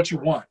depends on what you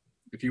want.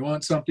 If you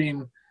want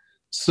something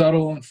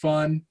subtle and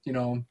fun,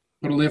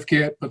 put a lift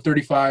kit, put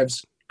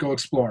 35s, go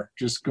explore.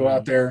 Just go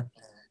out there,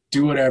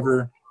 do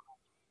whatever.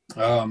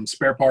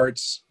 Spare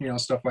parts,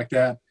 stuff like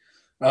that.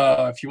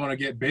 If you want to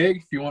get big,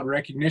 if you want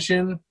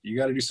recognition, you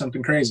got to do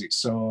something crazy.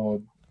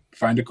 So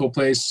find a cool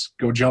place,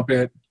 go jump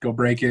it, go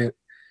break it,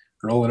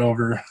 roll it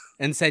over,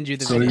 and send you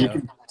the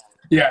video.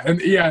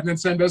 And then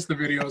send us the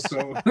video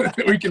so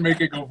we can make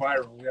it go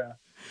viral. Yeah.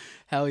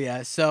 Hell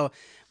yeah. So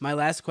my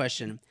last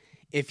question,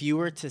 if you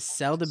were to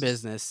sell the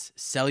business,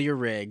 sell your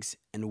rigs,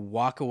 and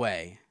walk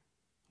away,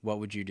 what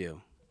would you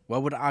do?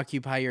 What would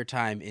occupy your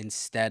time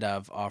instead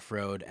of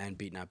off-road and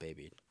Beaten Up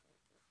Baby?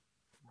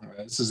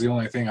 This is the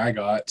only thing I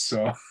got,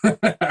 so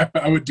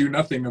I would do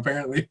nothing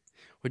apparently.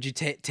 Would you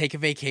take a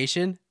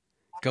vacation?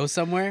 Go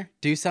somewhere,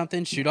 do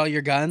something, shoot all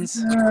your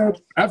guns.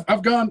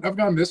 I've gone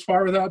this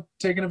far without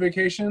taking a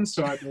vacation,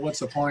 so what's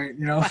the point,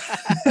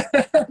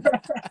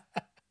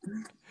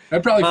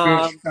 I'd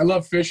probably fish. I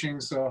love fishing,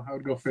 so I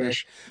would go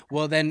fish.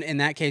 Well, then in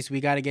that case, we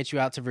got to get you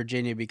out to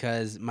Virginia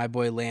because my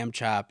boy Lamb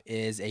Chop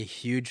is a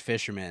huge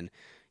fisherman.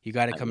 You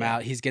got to come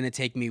out. He's gonna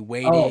take me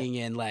wading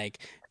and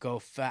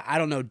go. I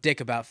don't know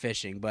dick about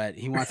fishing, but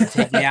he wants to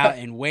take me out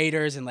in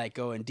waders and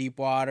go in deep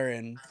water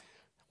and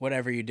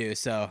whatever you do.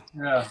 So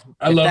yeah,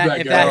 I love that.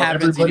 If that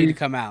happens, you need to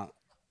come out.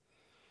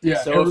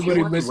 Yeah, so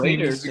everybody listening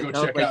needs to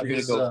go check out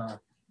his.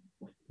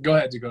 Go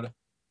ahead, Dakota.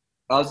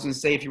 I was going to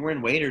say, if you're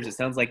wearing waders, it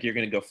sounds like you're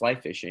going to go fly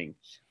fishing.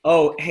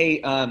 Oh,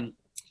 hey, I'm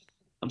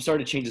sorry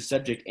to change the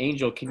subject.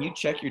 Angel, can you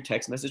check your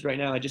text message right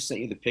now? I just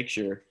sent you the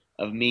picture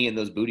of me in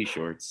those booty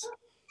shorts.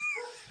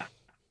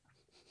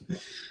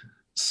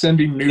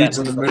 Sending nudes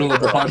in the middle of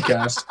the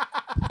podcast.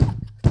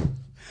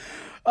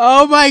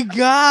 Oh my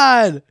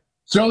God!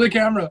 Show the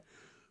camera.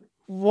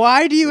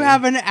 Why do you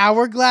have an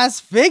hourglass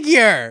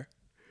figure?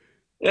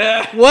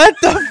 Yeah. What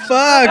the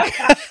fuck?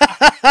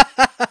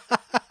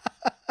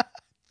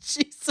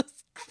 Jesus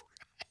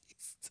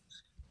Christ.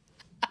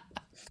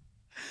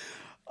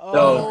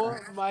 Oh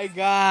my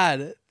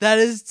God. That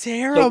is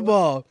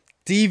terrible.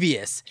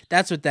 Devious.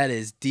 That's what that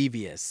is.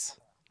 Devious.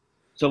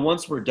 So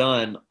once we're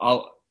done,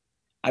 I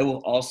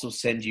will also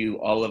send you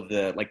all of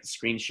the the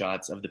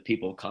screenshots of the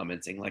people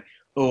commenting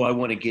oh, I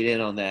want to get in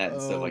on that. And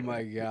oh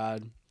my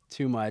God.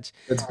 Too much.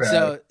 It's bad.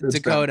 So it's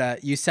Dakota, bad.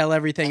 You sell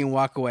everything and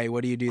walk away.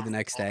 What do you do the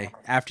next day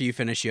after you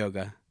finish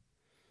yoga?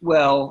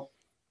 Well,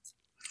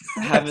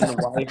 having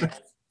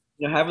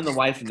the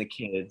wife and the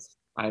kids,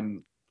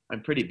 I'm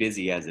pretty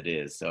busy as it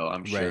is. So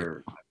I'm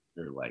sure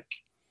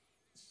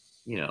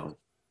we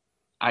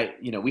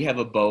have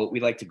a boat. We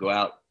like to go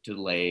out to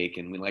the lake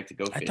and we like to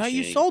go fishing. I thought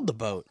you sold the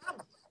boat.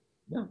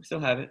 No, we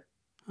still have it.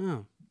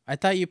 Oh, I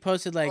thought you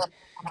posted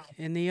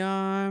in the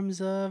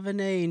arms of an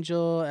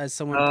angel as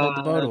someone pulled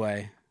the boat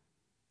away.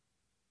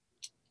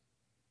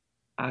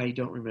 I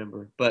don't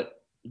remember,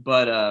 but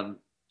I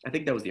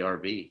think that was the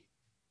RV.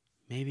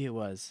 Maybe it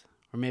was,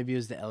 or maybe it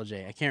was the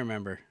LJ. I can't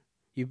remember.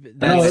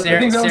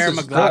 Sarah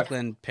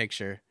McLachlan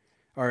picture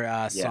or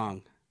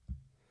song.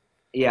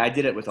 Yeah, I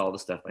did it with all the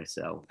stuff I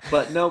sell,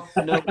 but no,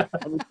 I mean,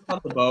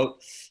 on the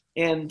boat,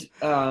 and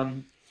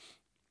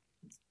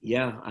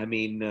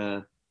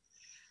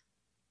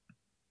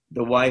the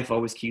wife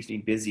always keeps me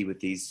busy with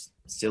these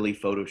silly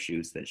photo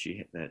shoots that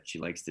she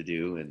likes to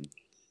do,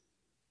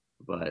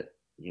 but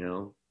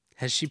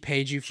has she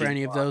paid you for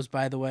any of those,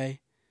 by the way?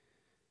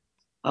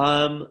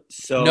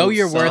 So know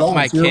your worth,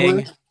 my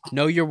king.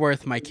 Know your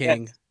worth, my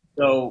king. Yes.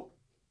 So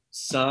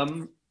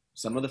some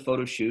of the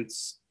photo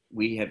shoots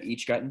we have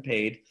each gotten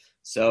paid.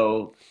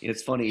 So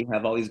it's funny, you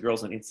have all these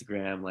girls on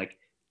Instagram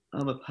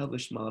I'm a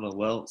published model.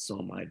 Well, so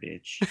am I,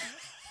 bitch.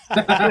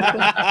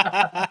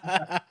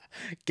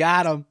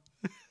 Got him.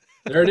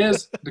 There it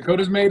is.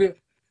 Dakota's made it.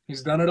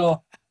 He's done it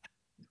all.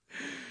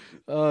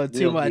 Oh,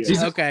 too much.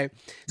 Okay.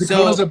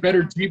 Dakota's a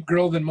better Jeep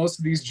girl than most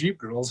of these Jeep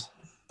girls.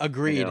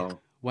 Agreed.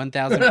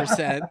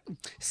 1000%.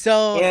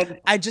 So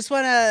I just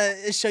want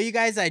to show you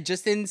guys, I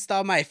just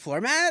installed my floor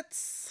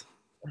mats.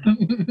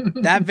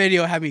 That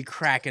video had me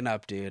cracking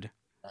up, dude.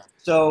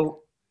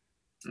 So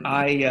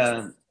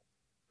I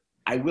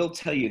will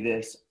tell you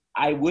this.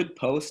 I would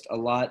post a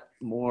lot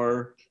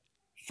more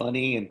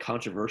funny and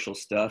controversial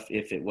stuff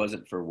if it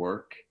wasn't for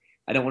work.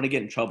 I don't want to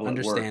get in trouble at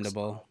work.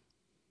 Understandable.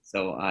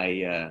 So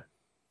I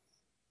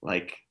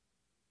I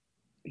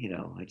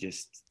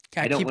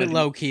don't keep it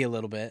low key a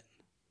little bit.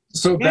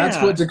 So that's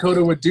what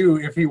Dakota would do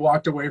if he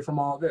walked away from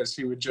all this.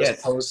 He would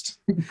just post.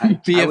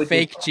 Be a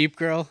fake Jeep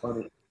girl.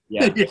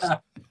 Yeah. Yeah.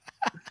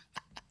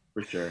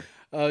 For sure.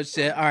 Oh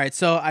shit. All right.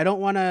 So I don't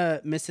want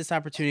to miss this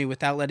opportunity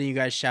without letting you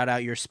guys shout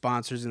out your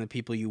sponsors and the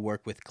people you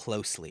work with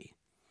closely.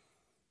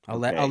 I'll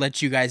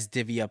let you guys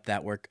divvy up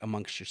that work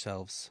amongst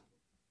yourselves.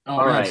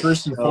 All right.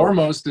 First and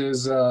foremost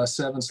is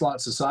 7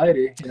 Slot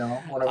Society.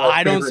 One of our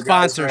I don't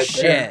sponsor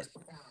shit. There.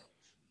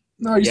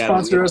 No, you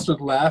sponsor us with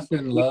laugh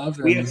and love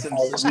and we have some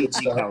all this good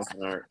stuff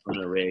on our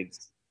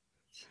rigs.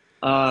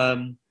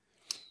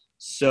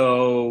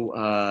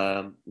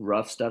 So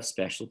Rough Stuff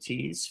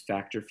Specialties,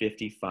 Factor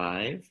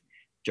 55,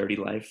 Dirty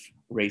Life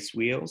Race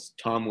Wheels,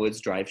 Tom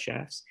Woods Drive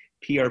Shafts,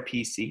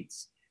 PRP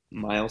Seats,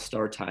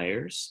 Milestar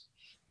Tires,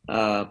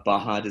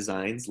 Baja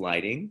Designs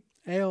Lighting.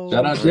 Hey-o,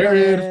 Shout out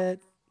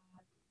Jared.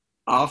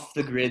 Off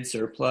the Grid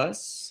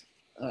Surplus,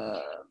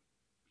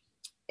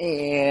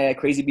 and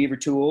Crazy Beaver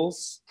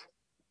Tools.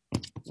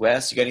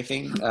 Wes, you got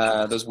anything?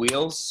 Those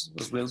wheels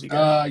you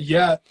got?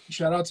 Yeah.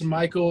 Shout out to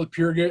Michael,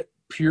 Pure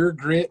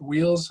Grit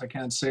Wheels. I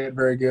can't say it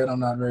very good. I'm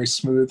not very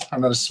smooth.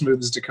 I'm not as smooth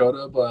as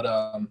Dakota, but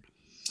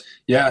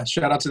yeah,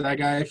 shout out to that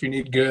guy. If you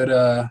need good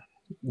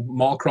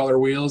mall crawler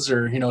wheels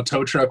or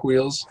tow truck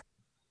wheels.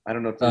 I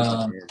don't know if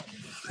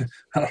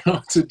I don't know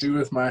what to do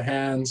with my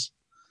hands.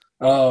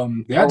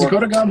 Yeah,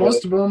 Dakota got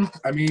most of them.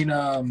 I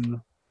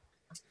mean,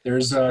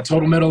 there's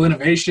Total Metal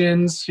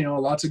Innovations.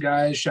 Lots of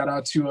guys. Shout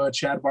out to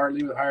Chad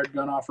Bartley with Hired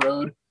Gun Off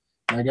Road.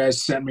 That guy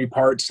sent me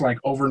parts like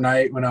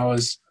overnight when I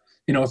was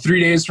 3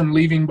 days from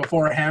leaving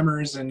before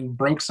Hammers and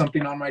broke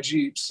something on my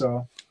Jeep.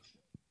 So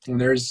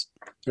there's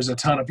a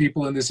ton of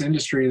people in this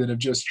industry that have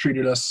just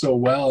treated us so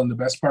well. And the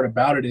best part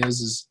about it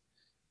is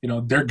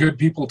they're good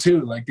people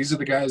too. Like these are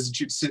the guys that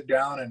you'd sit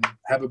down and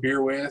have a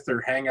beer with or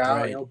hang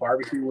out, right.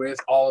 Barbecue with,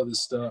 all of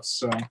this stuff.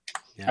 So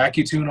yeah.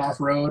 AccuTune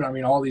Off-Road. I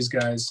mean, all these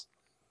guys.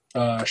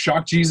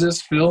 Shock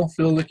Jesus, Phil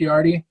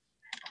Licciardi.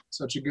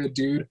 Such a good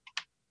dude.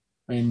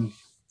 I mean,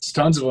 it's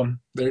tons of them.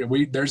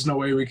 There's no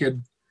way we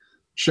could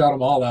shout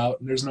them all out.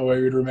 There's no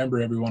way we'd remember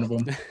every one of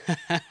them.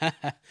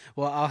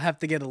 Well, I'll have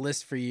to get a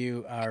list for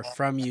you or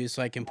from you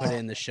so I can put it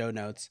in the show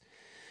notes.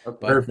 But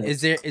Perfect.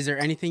 Is there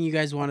anything you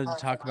guys wanted to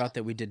talk about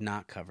that we did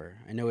not cover?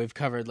 I know we've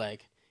covered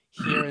like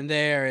here and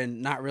there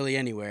and not really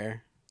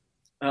anywhere.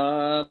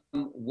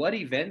 What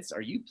events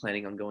are you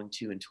planning on going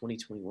to in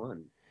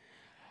 2021?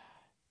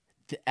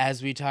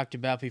 As we talked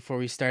about before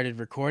we started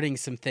recording,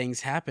 some things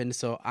happened,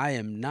 so I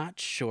am not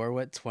sure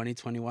what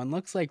 2021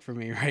 looks like for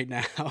me right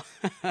now.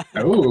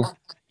 Oh.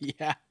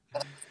 Yeah.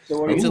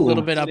 So it's a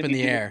little bit up in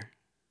the air.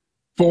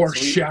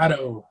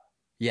 Foreshadow.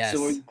 Yes.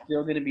 So are you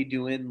still going to be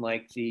doing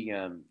like the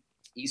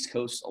East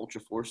Coast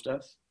Ultra 4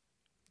 stuff?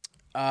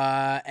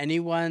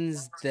 Any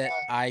ones that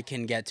I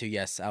can get to,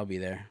 yes, I'll be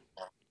there.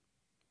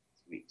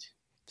 Sweet.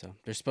 So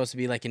there's supposed to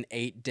be like an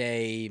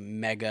 8-day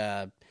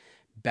mega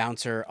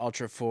Bouncer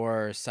Ultra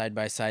 4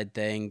 side-by-side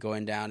thing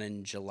going down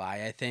in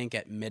July, I think,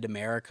 at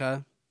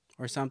Mid-America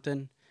or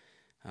something.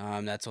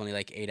 That's only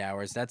like 8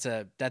 hours. That's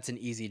an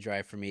easy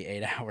drive for me,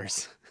 8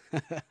 hours.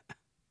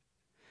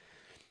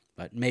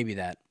 But maybe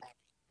that.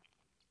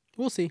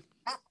 We'll see.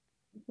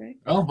 Okay.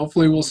 Well,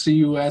 hopefully we'll see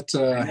you at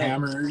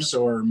Hammers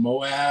or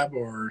Moab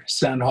or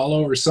Sand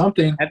Hollow or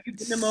something. Have you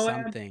been to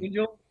Moab,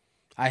 Angel?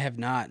 I have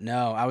not,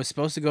 no. I was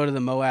supposed to go to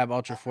the Moab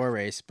Ultra 4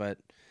 race, but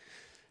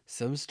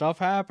some stuff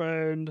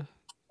happened.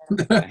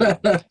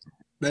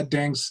 That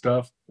dang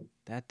stuff.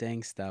 That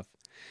dang stuff.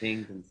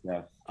 Things and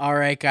stuff. All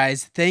right,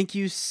 guys. Thank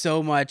you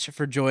so much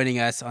for joining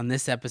us on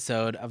this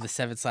episode of the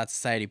Seven Slot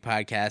Society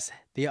podcast,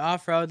 the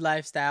off-road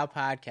lifestyle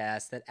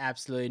podcast that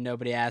absolutely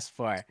nobody asked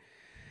for.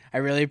 I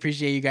really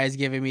appreciate you guys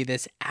giving me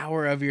this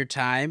hour of your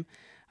time.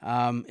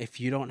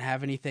 If you don't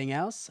have anything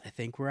else, I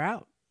think we're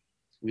out.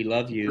 We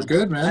love you. We're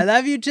good, man. I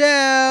love you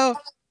too.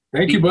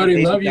 Thank you,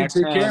 buddy. Love you.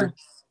 Take care.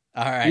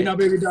 All right.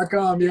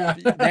 BeNotBaby.com, yeah.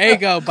 There you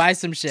go. Buy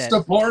some shit.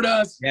 Support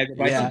us. Yeah,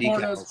 buy some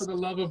Support decals. us for the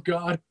love of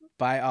God.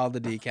 Buy all the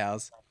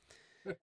decals.